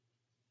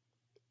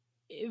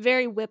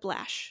very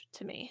whiplash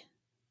to me.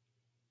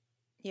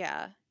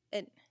 Yeah.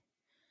 It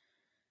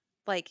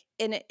like,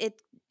 and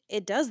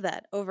it does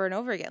that over and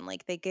over again.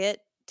 Like they get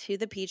to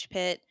the Peach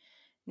Pit,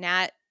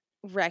 Nat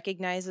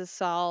recognizes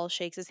Saul,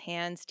 shakes his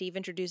hand, Steve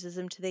introduces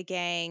him to the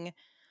gang.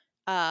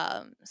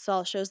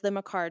 Saul shows them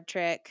a card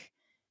trick,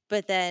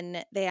 but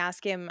then they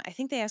ask him, I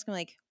think they ask him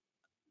like,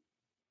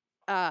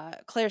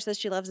 Claire says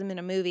she loves him in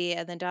a movie,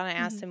 and then Donna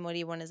asks him what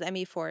he won his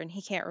Emmy for, and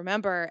he can't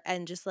remember,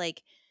 and just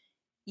like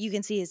you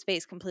can see his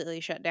face completely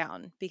shut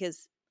down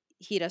because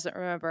he doesn't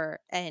remember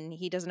and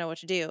he doesn't know what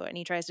to do, and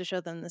he tries to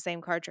show them the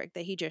same card trick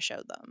that he just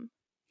showed them.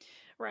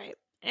 Right.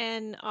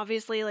 And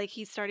obviously, like,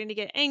 he's starting to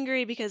get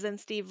angry because then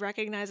Steve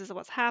recognizes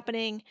what's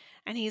happening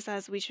and he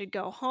says we should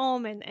go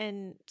home.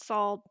 And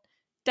Saul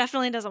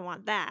definitely doesn't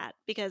want that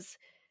because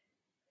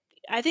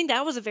I think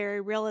that was a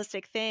very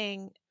realistic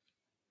thing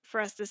for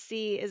us to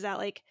see is that,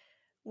 like,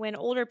 when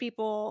older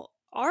people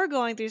are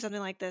going through something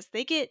like this,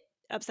 they get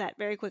upset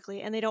very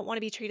quickly and they don't want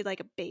to be treated like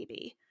a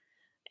baby.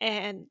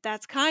 And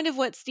that's kind of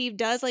what Steve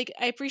does. Like,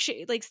 I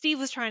appreciate, like, Steve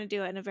was trying to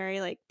do it in a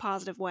very, like,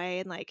 positive way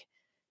and, like,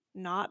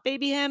 not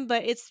baby him,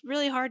 but it's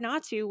really hard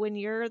not to when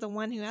you're the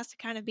one who has to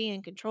kind of be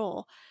in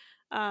control.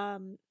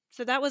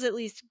 So that was at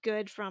least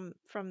good from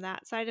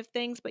that side of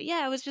things. But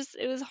yeah,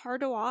 it was hard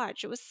to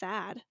watch. It was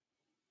sad.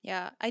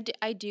 Yeah,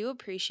 I do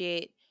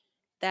appreciate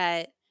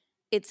that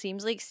it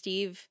seems like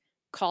Steve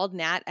called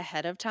Nat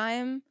ahead of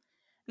time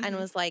and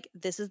Hmm. was like,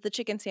 this is the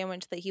chicken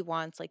sandwich that he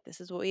wants. Like,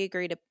 this is what we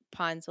agreed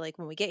upon. So, like,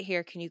 when we get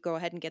here, can you go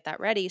ahead and get that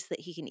ready so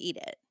that he can eat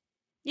it?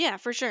 Yeah,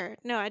 for sure.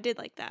 No, I did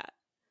like that.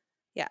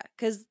 Yeah.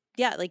 Cause,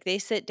 yeah, like they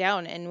sit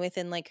down and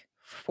within like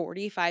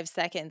 45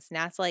 seconds,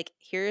 Nat's like,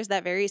 here's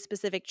that very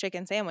specific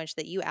chicken sandwich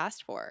that you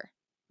asked for.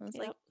 I was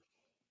like, Yep.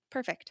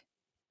 perfect.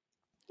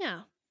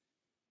 Yeah.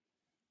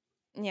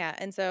 Yeah.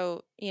 And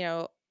so,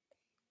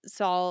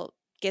 Saul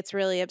gets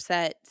really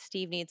upset.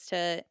 Steve needs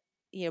to,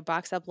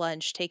 box up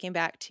lunch, take him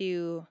back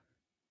to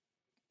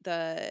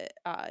the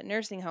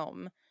nursing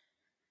home.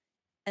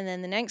 And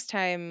then the next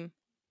time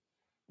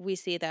we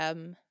see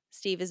them,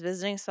 Steve is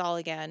visiting Saul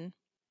again.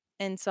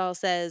 And Saul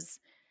says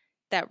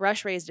that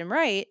Rush raised him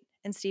right.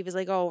 And Steve is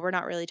like, oh, we're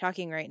not really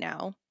talking right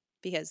now.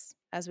 Because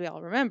as we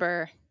all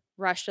remember,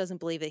 Rush doesn't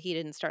believe that he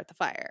didn't start the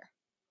fire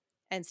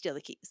and steal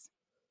the keys.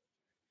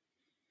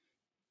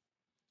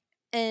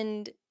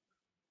 And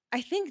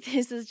I think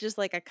this is just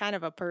like a kind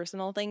of a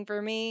personal thing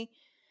for me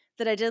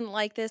that I didn't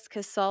like this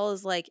because Saul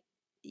is like,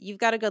 you've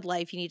got a good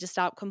life. You need to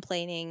stop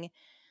complaining.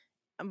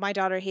 My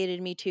daughter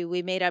hated me too.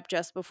 We made up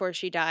just before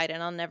she died,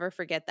 and I'll never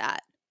forget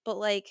that. But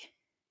like,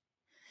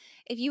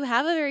 if you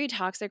have a very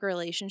toxic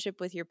relationship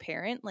with your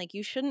parent, like,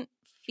 you shouldn't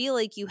feel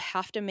like you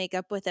have to make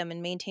up with them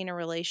and maintain a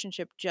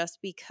relationship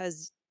just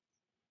because,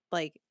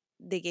 like,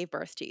 they gave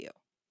birth to you.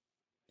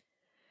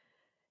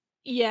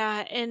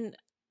 Yeah, and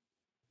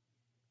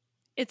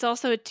it's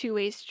also a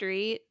two-way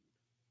street,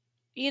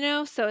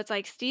 So it's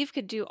like Steve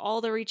could do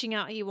all the reaching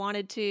out he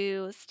wanted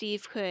to.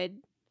 Steve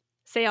could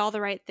say all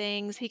the right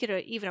things. He could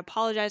even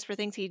apologize for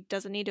things he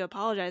doesn't need to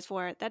apologize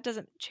for. That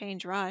doesn't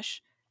change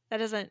Rush. That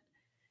doesn't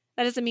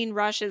that doesn't mean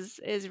Rush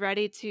is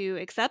ready to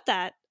accept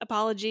that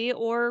apology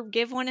or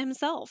give one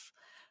himself.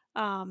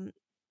 Um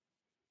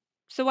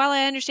so while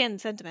I understand the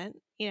sentiment,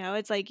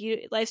 it's like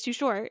life's too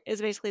short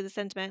is basically the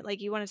sentiment.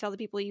 Like you want to tell the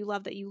people you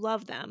love that you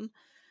love them.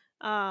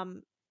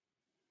 Um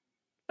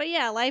but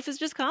yeah, life is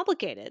just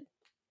complicated.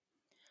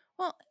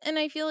 Well, and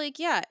I feel like,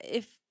 yeah,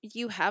 if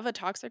you have a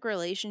toxic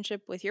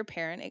relationship with your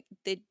parent,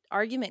 the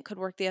argument could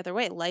work the other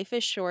way. Life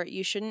is short.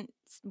 You shouldn't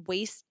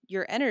waste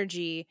your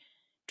energy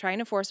trying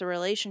to force a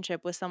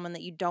relationship with someone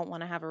that you don't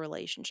want to have a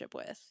relationship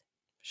with.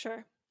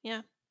 Sure.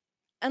 Yeah.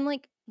 And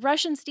like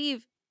Rush and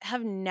Steve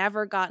have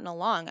never gotten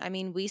along. I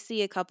mean, we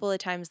see a couple of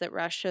times that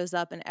Rush shows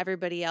up and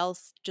everybody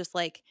else just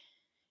like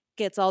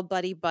gets all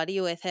buddy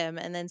buddy with him.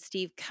 And then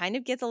Steve kind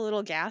of gets a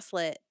little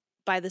gaslit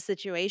by the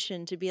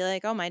situation to be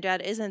like, oh, my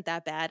dad isn't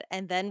that bad.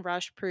 And then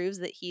Rush proves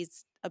that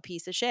he's a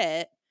piece of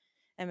shit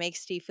and makes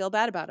Steve feel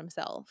bad about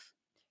himself.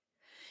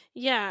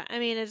 Yeah, I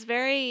mean, it's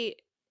very,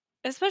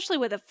 especially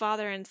with a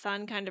father and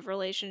son kind of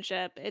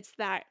relationship, it's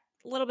that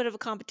little bit of a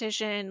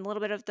competition, a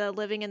little bit of the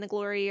living in the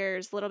glory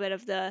years, a little bit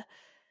of the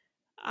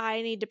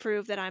I need to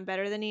prove that I'm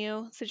better than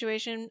you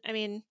situation. I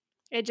mean,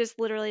 it just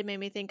literally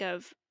made me think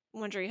of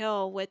One Tree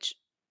Hill, which,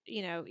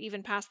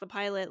 even past the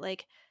pilot,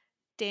 like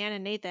Dan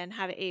and Nathan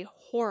have a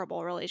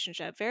horrible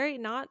relationship, very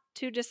not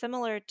too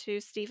dissimilar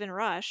to Stephen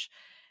Rush,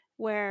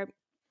 where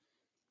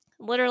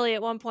literally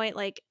at one point,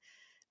 like,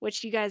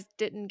 which you guys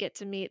didn't get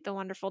to meet the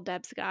wonderful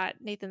Deb Scott,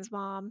 Nathan's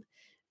mom,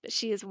 but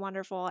she is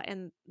wonderful.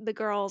 And the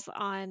girls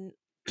on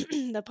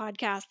the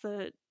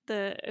podcast,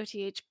 the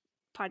OTH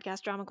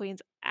podcast, Drama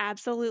Queens,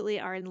 absolutely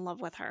are in love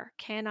with her.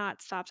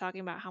 Cannot stop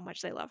talking about how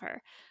much they love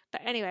her.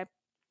 But anyway,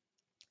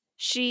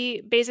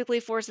 she basically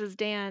forces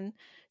Dan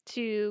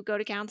to go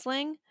to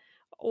counseling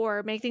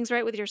or make things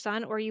right with your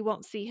son or you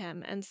won't see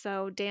him. And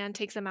so Dan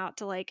takes him out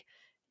to like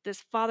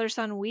this father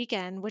son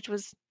weekend, which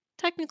was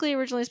technically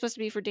originally supposed to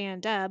be for Dan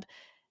and Deb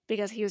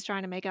because he was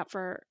trying to make up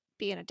for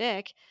being a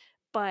dick.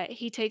 But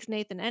he takes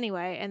Nathan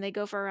anyway, and they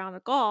go for a round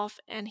of golf,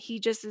 and he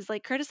just is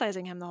like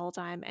criticizing him the whole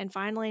time. And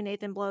finally,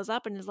 Nathan blows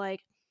up and is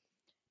like,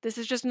 this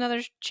is just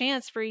another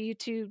chance for you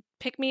to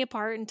pick me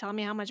apart and tell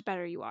me how much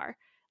better you are.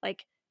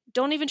 Like,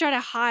 don't even try to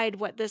hide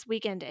what this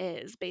weekend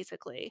is,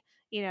 basically.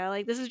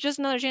 Like this is just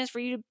another chance for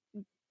you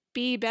to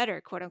be better,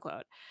 quote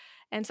unquote.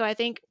 And so I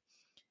think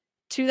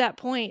to that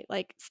point,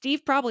 like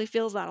Steve probably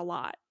feels that a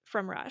lot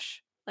from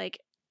Rush. Like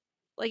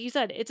you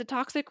said, it's a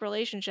toxic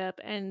relationship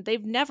and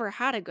they've never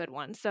had a good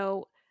one.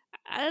 So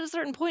at a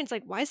certain point, it's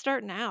like, why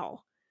start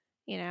now?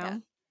 You Yeah.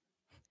 know?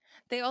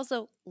 They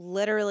also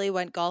literally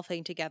went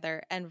golfing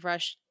together and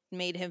Rush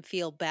made him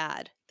feel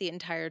bad the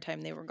entire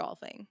time they were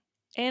golfing.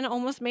 And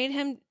almost made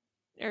him,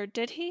 or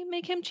did he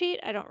make him cheat?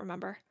 I don't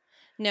remember.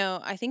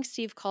 No, I think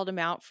Steve called him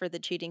out for the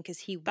cheating because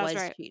he That's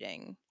was right.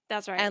 cheating.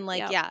 That's right. And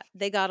Yep. yeah,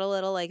 they got a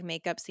little like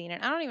makeup scene.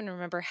 And I don't even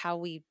remember how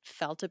we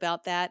felt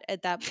about that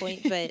at that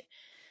point. But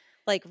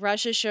like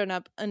Rush has shown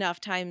up enough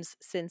times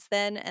since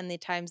then. And the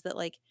times that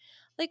like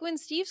when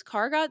Steve's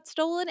car got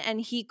stolen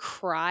and he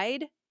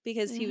cried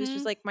because he was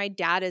just like, my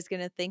dad is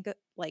going to think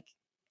like,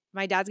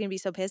 my dad's going to be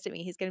so pissed at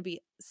me. He's going to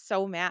be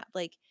so mad.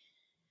 Like,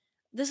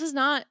 this is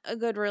not a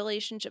good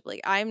relationship.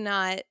 Like, I'm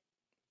not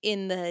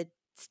in the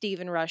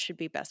Steve and Rush should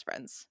be best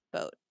friends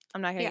boat.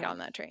 I'm not going to get on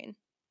that train.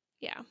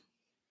 Yeah.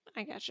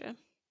 I gotcha.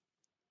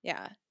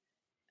 Yeah.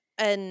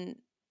 And,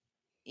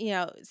 you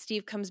know,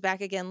 Steve comes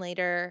back again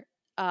later.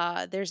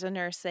 There's a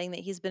nurse saying that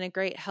he's been a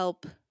great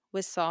help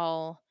with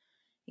Saul.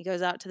 He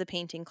goes out to the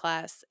painting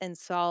class and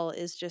Saul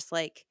is just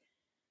like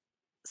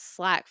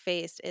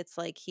slack-faced. It's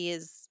like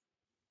his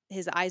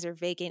eyes are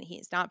vacant.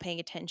 He's not paying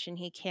attention.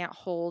 He can't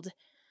hold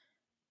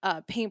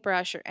a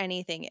paintbrush or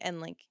anything. And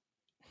like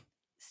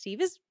Steve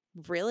is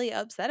really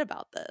upset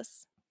about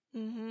this.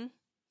 Mm-hmm.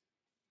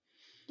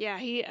 Yeah,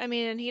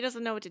 he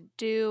doesn't know what to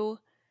do.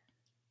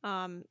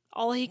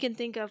 All he can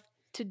think of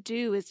to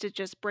do is to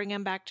just bring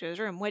him back to his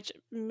room, which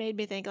made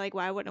me think, like,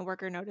 why wouldn't a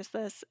worker notice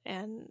this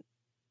and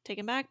take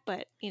him back?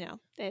 But, you know,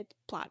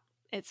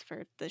 it's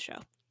for the show.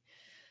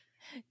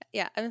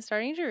 Yeah, I'm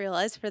starting to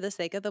realize for the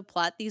sake of the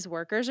plot, these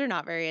workers are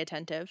not very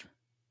attentive.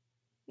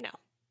 No.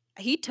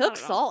 He took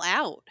Saul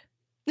out.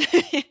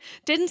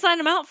 Didn't sign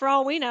him out for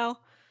all we know.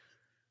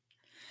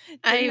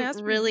 I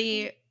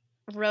really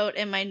wrote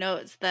in my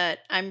notes that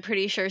I'm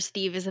pretty sure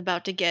Steve is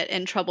about to get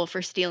in trouble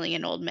for stealing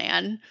an old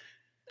man.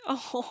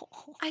 Oh,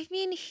 I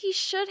mean, he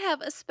should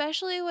have,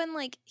 especially when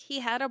like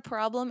he had a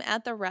problem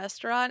at the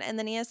restaurant and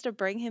then he has to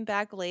bring him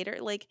back later.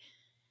 Like,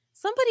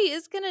 somebody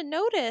is going to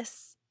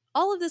notice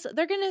all of this.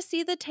 They're going to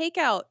see the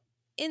takeout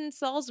in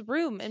Saul's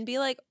room and be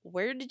like,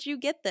 where did you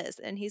get this?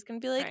 And he's going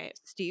to be like, right.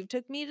 Steve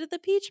took me to the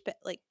peach pit.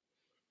 Like,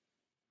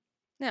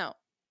 no,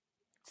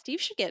 Steve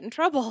should get in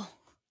trouble.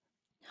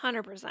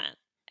 100%.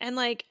 And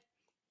like,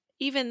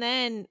 even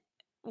then,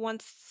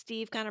 once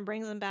Steve kind of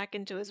brings him back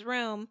into his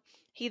room,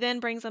 he then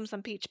brings him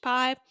some peach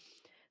pie.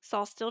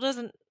 Saul still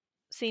doesn't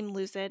seem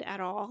lucid at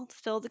all.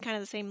 Still the kind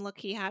of the same look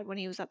he had when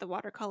he was at the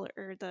watercolor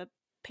or the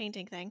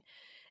painting thing.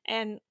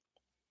 And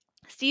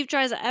Steve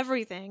tries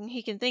everything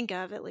he can think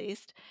of, at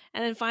least.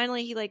 And then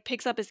finally he like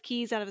picks up his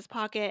keys out of his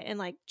pocket and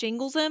like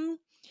jingles him.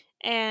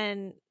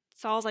 And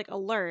Saul's like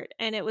alert.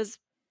 And it was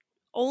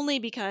only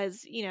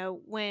because, you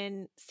know,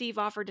 when Steve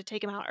offered to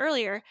take him out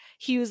earlier,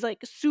 he was like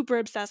super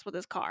obsessed with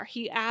his car.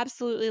 He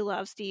absolutely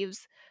loves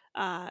Steve's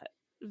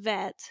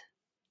vet,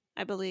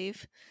 I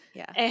believe.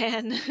 Yeah.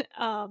 And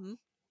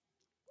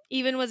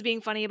even was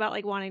being funny about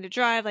like wanting to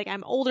drive, like,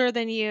 I'm older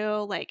than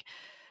you, like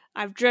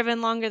I've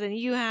driven longer than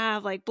you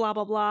have, like blah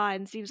blah blah.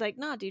 And Steve's like,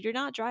 nah, dude, you're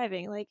not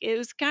driving. Like, it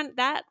was kind of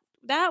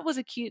that was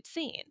a cute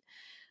scene.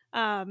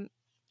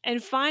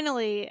 And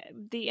finally,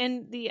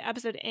 the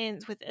episode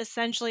ends with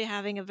essentially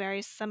having a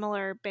very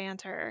similar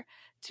banter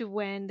to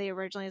when they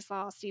originally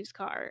saw Steve's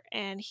car,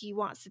 and he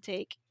wants to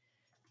take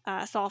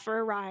Saul for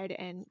a ride,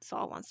 and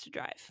Saul wants to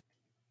drive.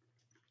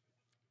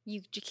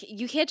 You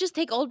can't just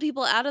take old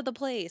people out of the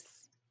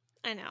place.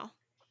 I know.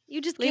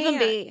 You just leave can't.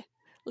 him be.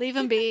 Leave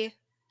him be.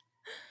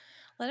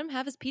 Let him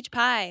have his peach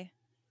pie.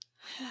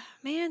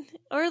 Man,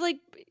 or like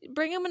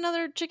bring him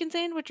another chicken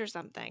sandwich or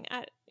something.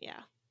 Yeah.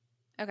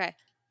 Okay.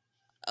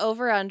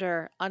 Over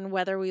under on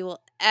whether we will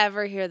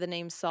ever hear the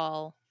name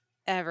Saul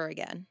ever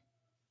again.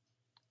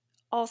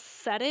 I'll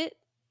set it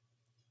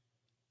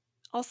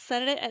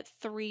at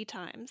 3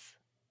 times.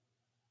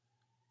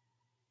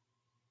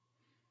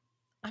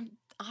 I'm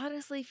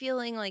honestly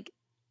feeling like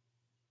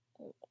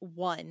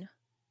 1.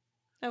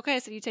 Okay,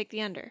 so you take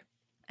the under.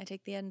 I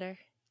take the under.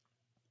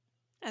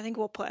 I think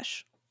we'll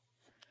push.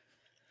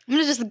 I'm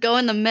going to just go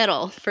in the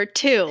middle for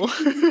 2.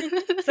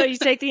 So you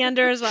take the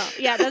under as well.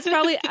 Yeah, that's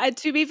probably,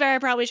 to be fair, I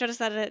probably should have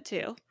set it at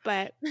 2,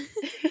 but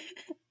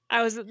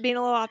I was being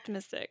a little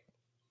optimistic.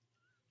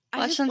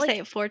 Watch them say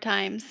it 4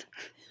 times.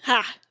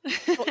 Ha!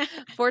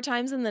 4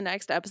 times in the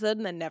next episode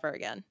and then never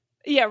again.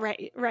 Yeah,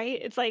 right.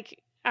 It's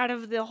like out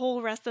of the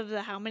whole rest of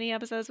the how many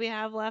episodes we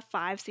have left,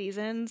 5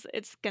 seasons,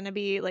 it's going to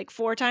be like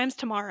 4 times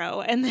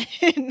tomorrow and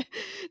then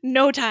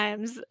no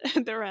times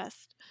the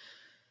rest.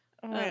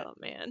 Oh,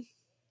 man.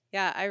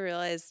 Yeah, I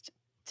realized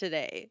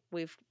today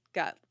we've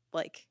got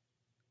like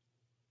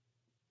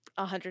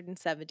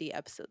 170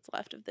 episodes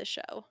left of this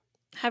show.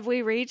 Have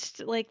we reached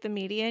like the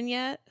median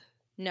yet?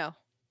 No.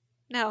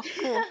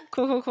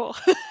 Cool.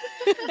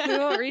 We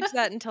won't reach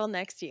that until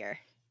next year.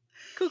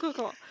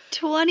 Cool.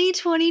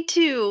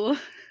 2022.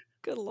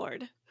 Good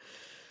Lord.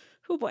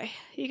 Oh boy,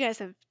 you guys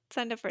have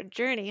signed up for a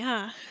journey,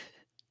 huh?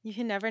 You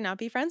can never not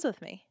be friends with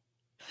me.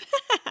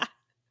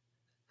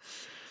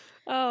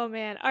 Oh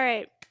man. All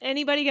right.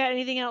 Anybody got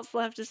anything else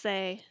left to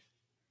say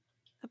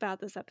about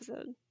this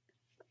episode?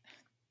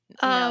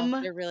 No,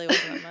 there really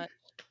wasn't much.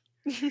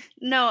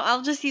 No,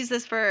 I'll just use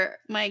this for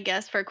my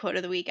guess for quote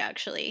of the week,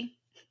 actually.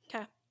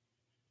 Okay.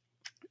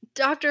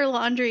 Dr.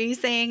 Laundrie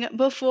saying,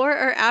 before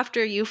or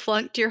after you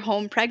flunked your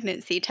home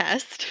pregnancy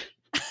test.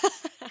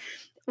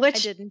 Which,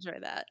 I did enjoy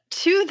that.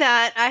 To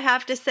that, I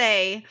have to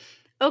say,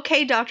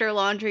 okay, Dr.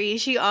 Laundrie,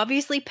 she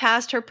obviously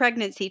passed her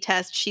pregnancy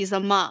test. She's a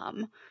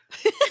mom.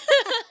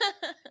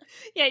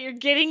 Yeah, you're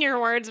getting your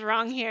words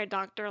wrong here,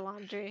 Dr.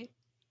 Laundrie.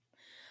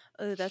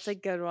 Oh, that's a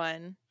good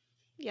one.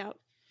 Yep.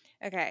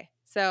 Okay,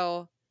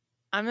 so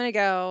I'm going to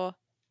go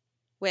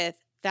with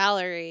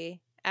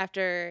Valerie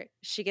after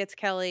she gets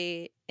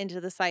Kelly into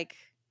the psych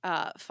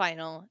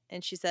final,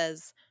 and she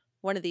says,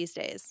 one of these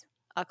days,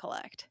 I'll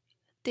collect.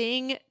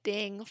 Ding,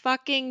 ding,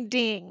 fucking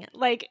ding.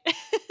 Like,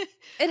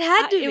 it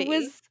had to it be.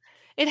 was,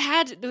 it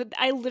had,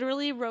 I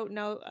literally wrote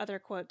no other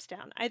quotes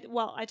down. I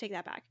take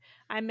that back.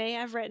 I may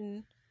have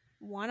written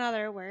one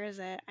other. Where is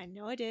it? I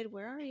know I did.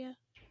 Where are you?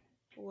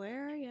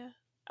 Where are you?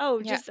 Oh,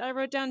 Yeah. I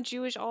wrote down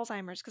Jewish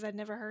Alzheimer's because I'd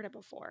never heard it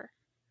before.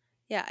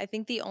 Yeah, I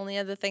think the only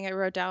other thing I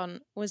wrote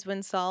down was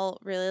when Saul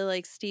really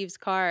likes Steve's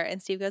car,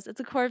 and Steve goes, it's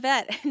a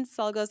Corvette. And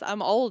Saul goes,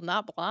 I'm old,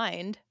 not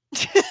blind.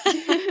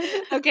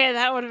 Okay,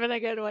 that would have been a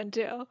good one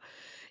too.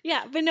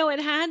 Yeah, but no, it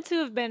had to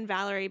have been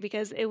Valerie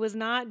because it was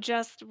not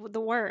just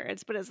the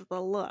words, but it's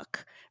the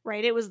look,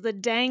 right? It was the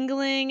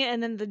dangling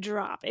and then the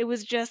drop. It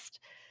was just,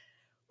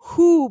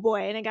 whoo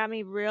boy, and it got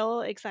me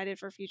real excited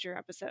for future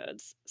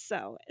episodes.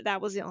 So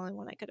that was the only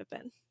one I could have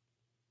been.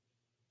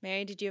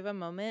 Mary, did you have a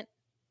moment?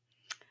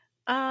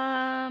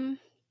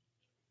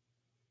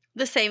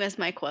 The same as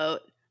my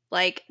quote.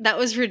 Like, that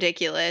was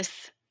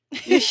ridiculous.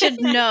 You should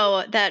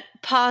know that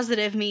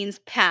positive means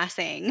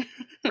passing.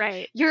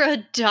 Right. You're a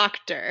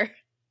doctor.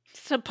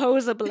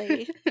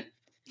 Supposedly. Oh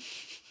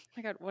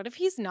my God, what if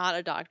he's not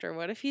a doctor?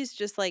 What if he's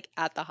just like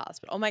at the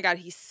hospital? Oh my God,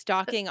 he's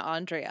stalking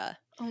Andrea.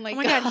 Oh my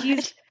God.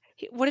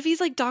 What if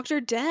he's like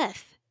Dr.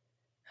 Death?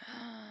 Oh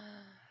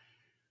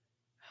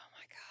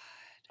my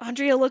God.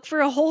 Andrea, look for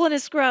a hole in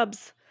his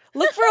scrubs.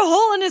 Look for a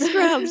hole in his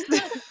scrubs.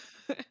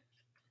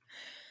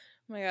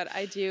 Oh my God,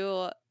 I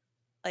do,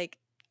 like,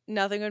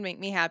 nothing would make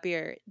me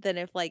happier than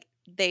if, like,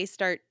 they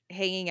start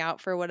hanging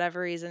out for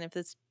whatever reason. If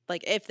it's,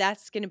 like, if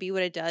that's going to be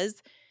what it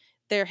does,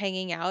 they're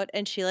hanging out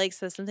and she, like,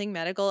 says something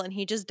medical and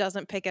he just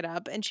doesn't pick it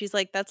up. And she's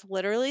like, that's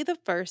literally the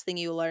first thing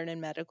you learn in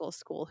medical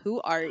school.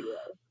 Who are you?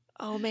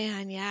 Oh,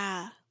 man,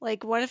 yeah.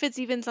 Like, what if it's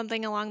even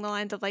something along the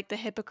lines of, like, the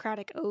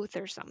Hippocratic Oath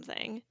or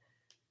something?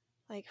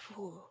 Like,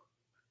 whew.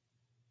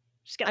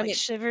 Just got,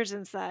 shivers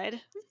inside.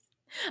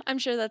 I'm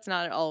sure that's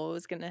not at all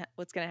what's gonna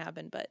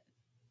happen, but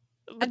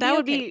that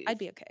would be... I'd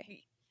be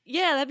okay.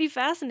 Yeah, that'd be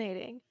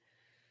fascinating.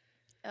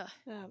 Ugh.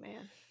 Oh,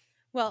 man.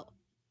 Well,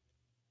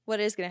 what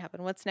is gonna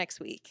happen? What's next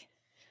week?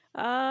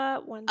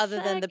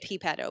 Other than the pee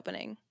pad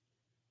opening.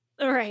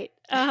 All right.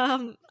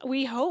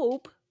 We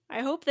hope.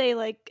 I hope they,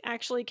 like,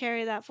 actually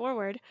carry that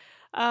forward.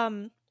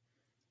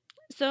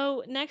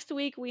 So next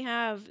week we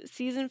have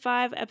season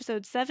 5,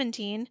 episode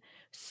 17,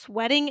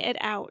 Sweating It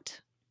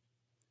Out.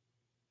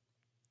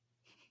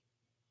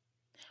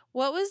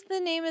 What was the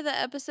name of the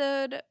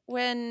episode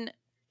when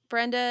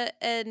Brenda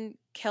and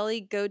Kelly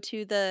go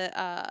to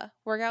the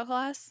workout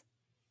class?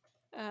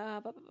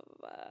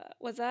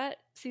 Was that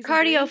season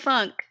Cardio 3?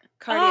 Funk.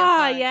 Cardio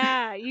Funk.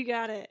 Yeah, you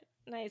got it.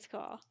 Nice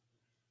call.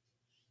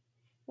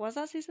 Was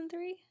that season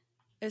 3?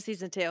 It was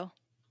season 2.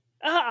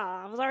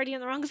 I was already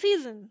in the wrong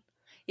season.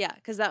 Yeah,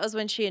 because that was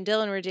when she and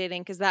Dylan were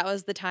dating, because that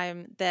was the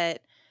time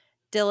that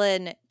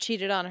Dylan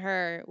cheated on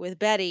her with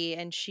Betty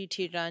and she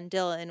cheated on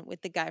Dylan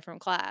with the guy from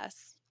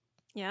class.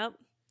 Yep,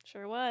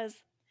 sure was.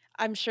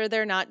 I'm sure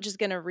they're not just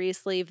going to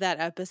re-sleeve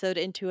that episode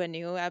into a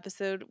new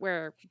episode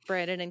where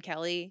Brandon and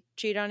Kelly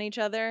cheat on each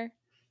other.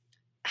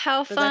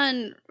 How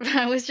fun.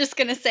 I was just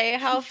going to say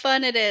how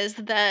fun it is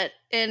that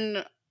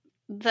in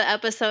the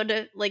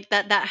episode like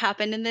that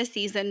happened in this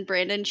season,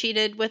 Brandon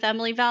cheated with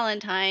Emily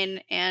Valentine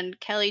and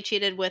Kelly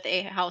cheated with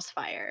a house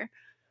fire.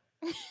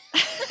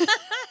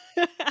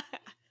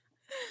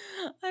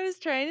 I was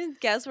trying to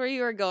guess where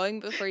you were going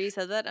before you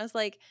said that. I was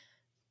like,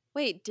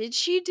 wait, did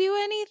she do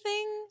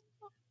anything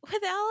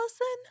with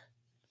Allison?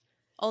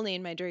 Only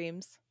in my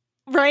dreams.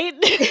 Right?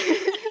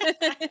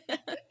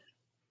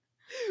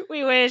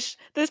 We wish.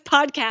 This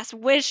podcast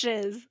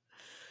wishes.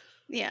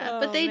 Yeah,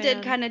 but they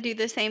did kind of do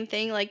the same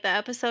thing. Like the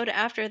episode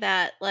after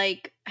that,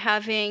 like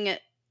having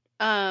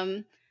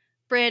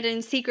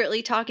Brandon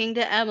secretly talking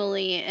to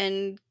Emily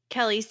and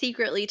Kelly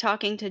secretly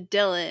talking to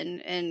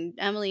Dylan and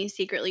Emily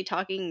secretly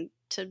talking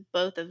to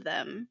both of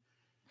them.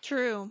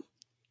 True.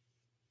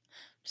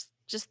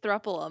 Just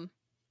thruple them.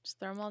 Just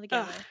throw them all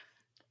together. Ugh.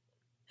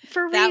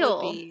 For real. That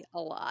would be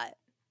a lot.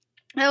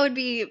 That would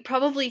be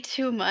probably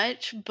too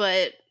much,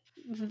 but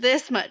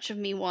this much of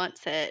me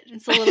wants it.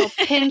 It's a little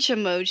pinch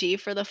emoji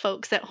for the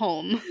folks at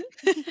home.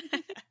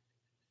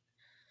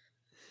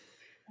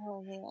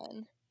 Oh,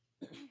 man.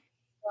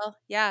 Well,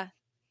 yeah.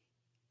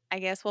 I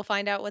guess we'll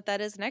find out what that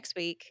is next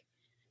week.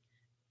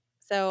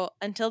 So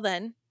until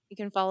then, you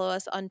can follow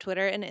us on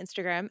Twitter and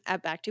Instagram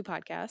at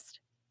Back2Podcast.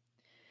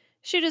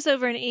 Shoot us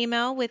over an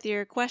email with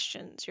your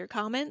questions, your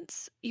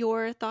comments,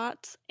 your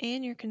thoughts,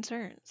 and your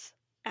concerns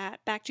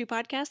at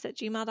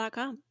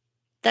backtopodcast@gmail.com.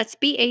 That's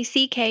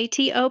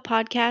BACKTO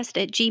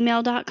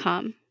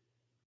podcast@gmail.com.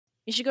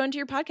 You should go into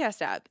your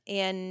podcast app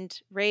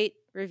and rate,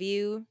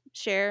 review,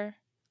 share,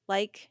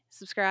 like,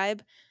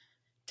 subscribe.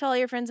 Tell all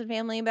your friends and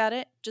family about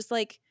it. Just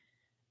like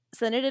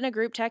send it in a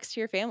group text to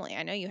your family.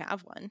 I know you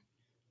have one.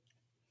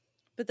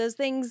 But those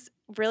things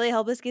really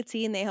help us get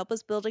seen. They help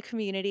us build a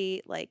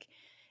community. Like,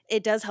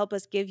 it does help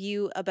us give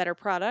you a better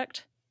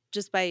product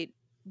just by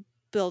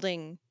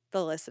building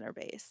the listener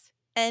base.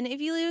 And if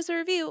you leave us a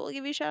review, we'll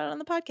give you a shout out on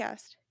the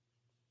podcast.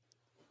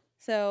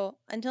 So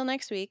until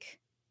next week,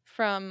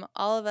 from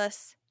all of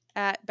us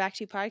at Back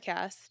to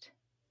Podcast,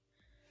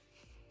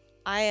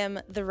 I am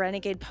the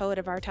renegade poet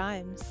of our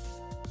times.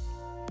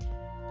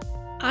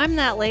 I'm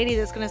that lady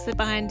that's going to sit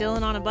behind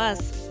Dylan on a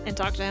bus and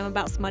talk to him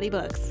about smutty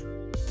books.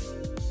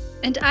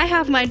 And I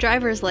have my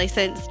driver's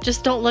license.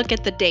 Just don't look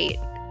at the date.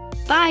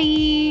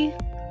 Bye.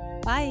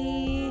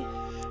 Bye.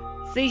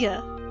 See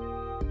ya.